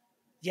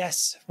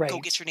 Yes. Right. Go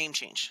get your name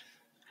changed.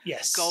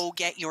 Yes. Go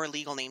get your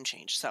legal name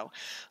changed. So,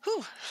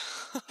 whew.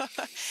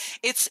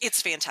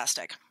 It's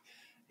fantastic.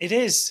 It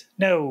is.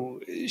 No,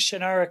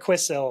 Shannara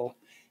Quissell,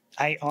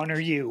 I honor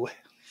you.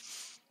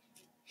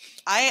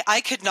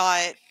 I could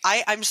not.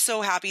 I'm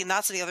so happy. And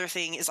that's the other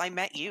thing is I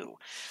met you.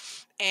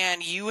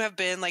 And you have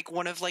been like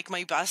one of like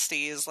my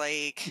besties.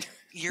 Like,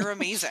 you're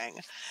amazing.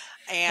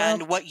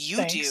 And what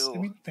you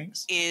do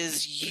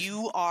is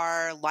you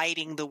are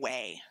lighting the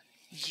way.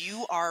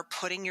 You are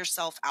putting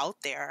yourself out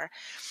there.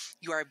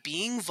 You are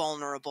being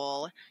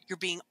vulnerable. You're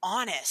being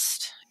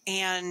honest.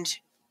 And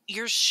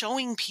you're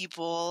showing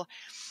people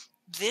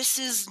this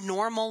is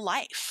normal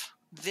life.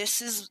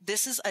 This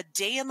is a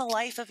day in the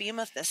life of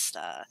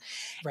Amethysta.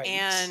 Right.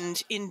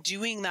 And in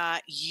doing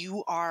that,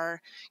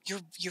 you're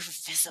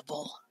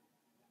visible.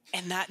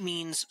 And that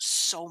means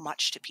so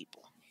much to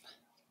people.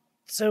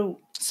 So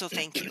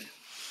thank you.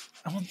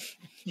 Oh,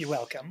 you're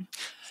welcome.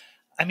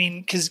 I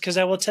mean, because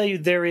I will tell you,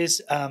 there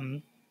is,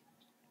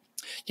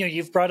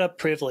 you've brought up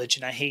privilege,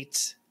 and I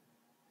hate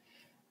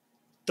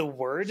the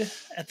word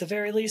at the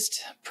very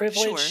least,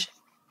 privilege. Sure.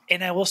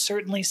 And I will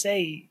certainly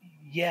say,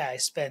 yeah, I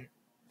spent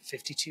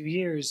 52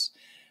 years,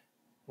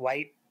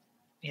 white,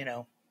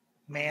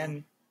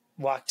 man,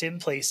 walked in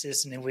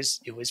places, and it was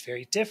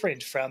very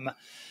different from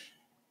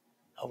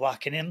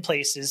walking in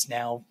places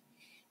now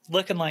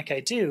looking like I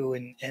do.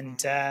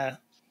 And I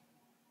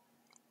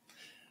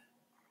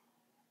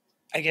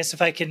guess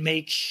if I can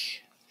make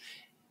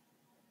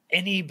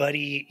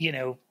anybody,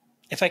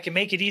 if I can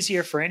make it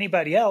easier for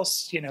anybody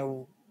else,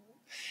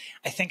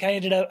 I think I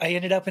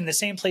ended up in the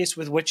same place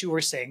with what you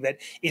were saying, that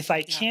if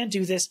I can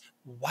do this,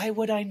 why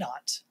would I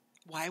not?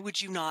 Why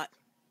would you not?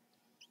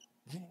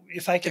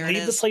 If I can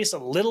leave the place a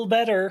little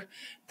better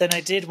than I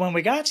did when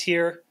we got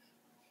here,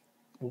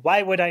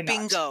 why would I not?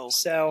 Bingo.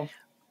 So,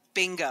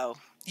 bingo.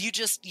 You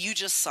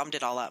just summed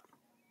it all up.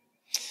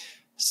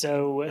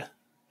 So,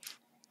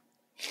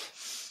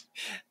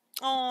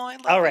 oh, I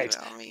love all right.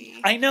 you,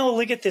 Elmy. I know.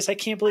 Look at this. I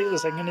can't believe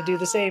this. I'm going to do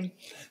the same.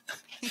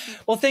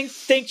 Well,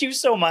 thank you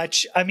so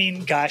much. I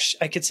mean, gosh,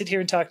 I could sit here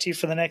and talk to you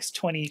for the next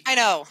 20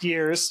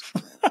 years.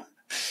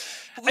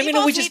 We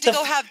both need to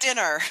go have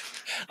dinner.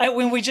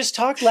 When we just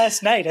talked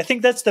last night, I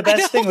think that's the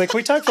best thing. Like,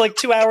 we talked for like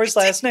 2 hours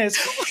last night.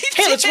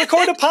 Hey, let's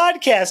record a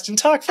podcast and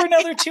talk for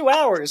another 2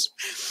 hours.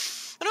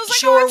 And I was like,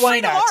 sure, why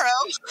not?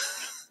 Tomorrow.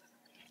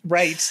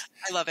 Right.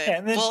 I love it.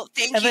 And then, well,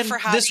 thank you for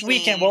having me. This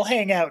weekend we'll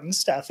hang out and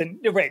stuff. And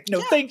right. No,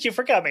 thank you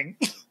for coming.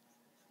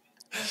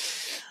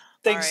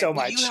 Thanks so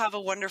much. You have a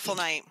wonderful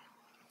night.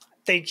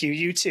 Thank you.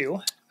 You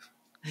too.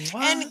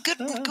 And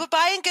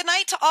goodbye and good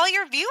night to all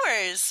your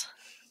viewers.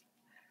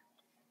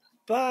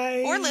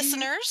 Bye. Or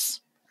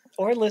listeners.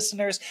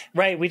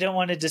 Right. We don't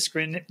want to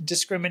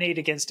discriminate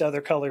against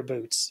other color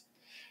boots.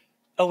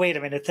 Oh, wait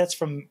a minute. That's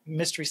from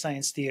Mystery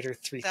Science Theater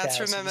 3000. That's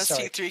from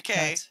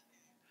MST3K.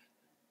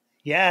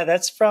 Yeah,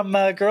 that's from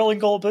Girl in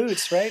Gold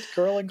Boots, right?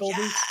 Girl in Gold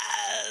Boots.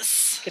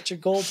 Yes. Get your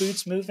gold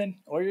boots moving,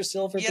 or your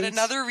silver boots. Yet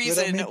another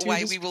reason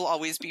why we will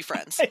always be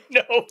friends.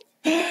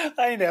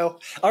 I know.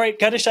 All right,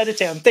 gotta shut it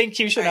down. Thank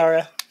you,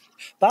 Shannara. Right.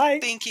 Bye.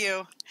 Thank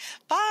you.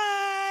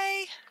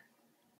 Bye.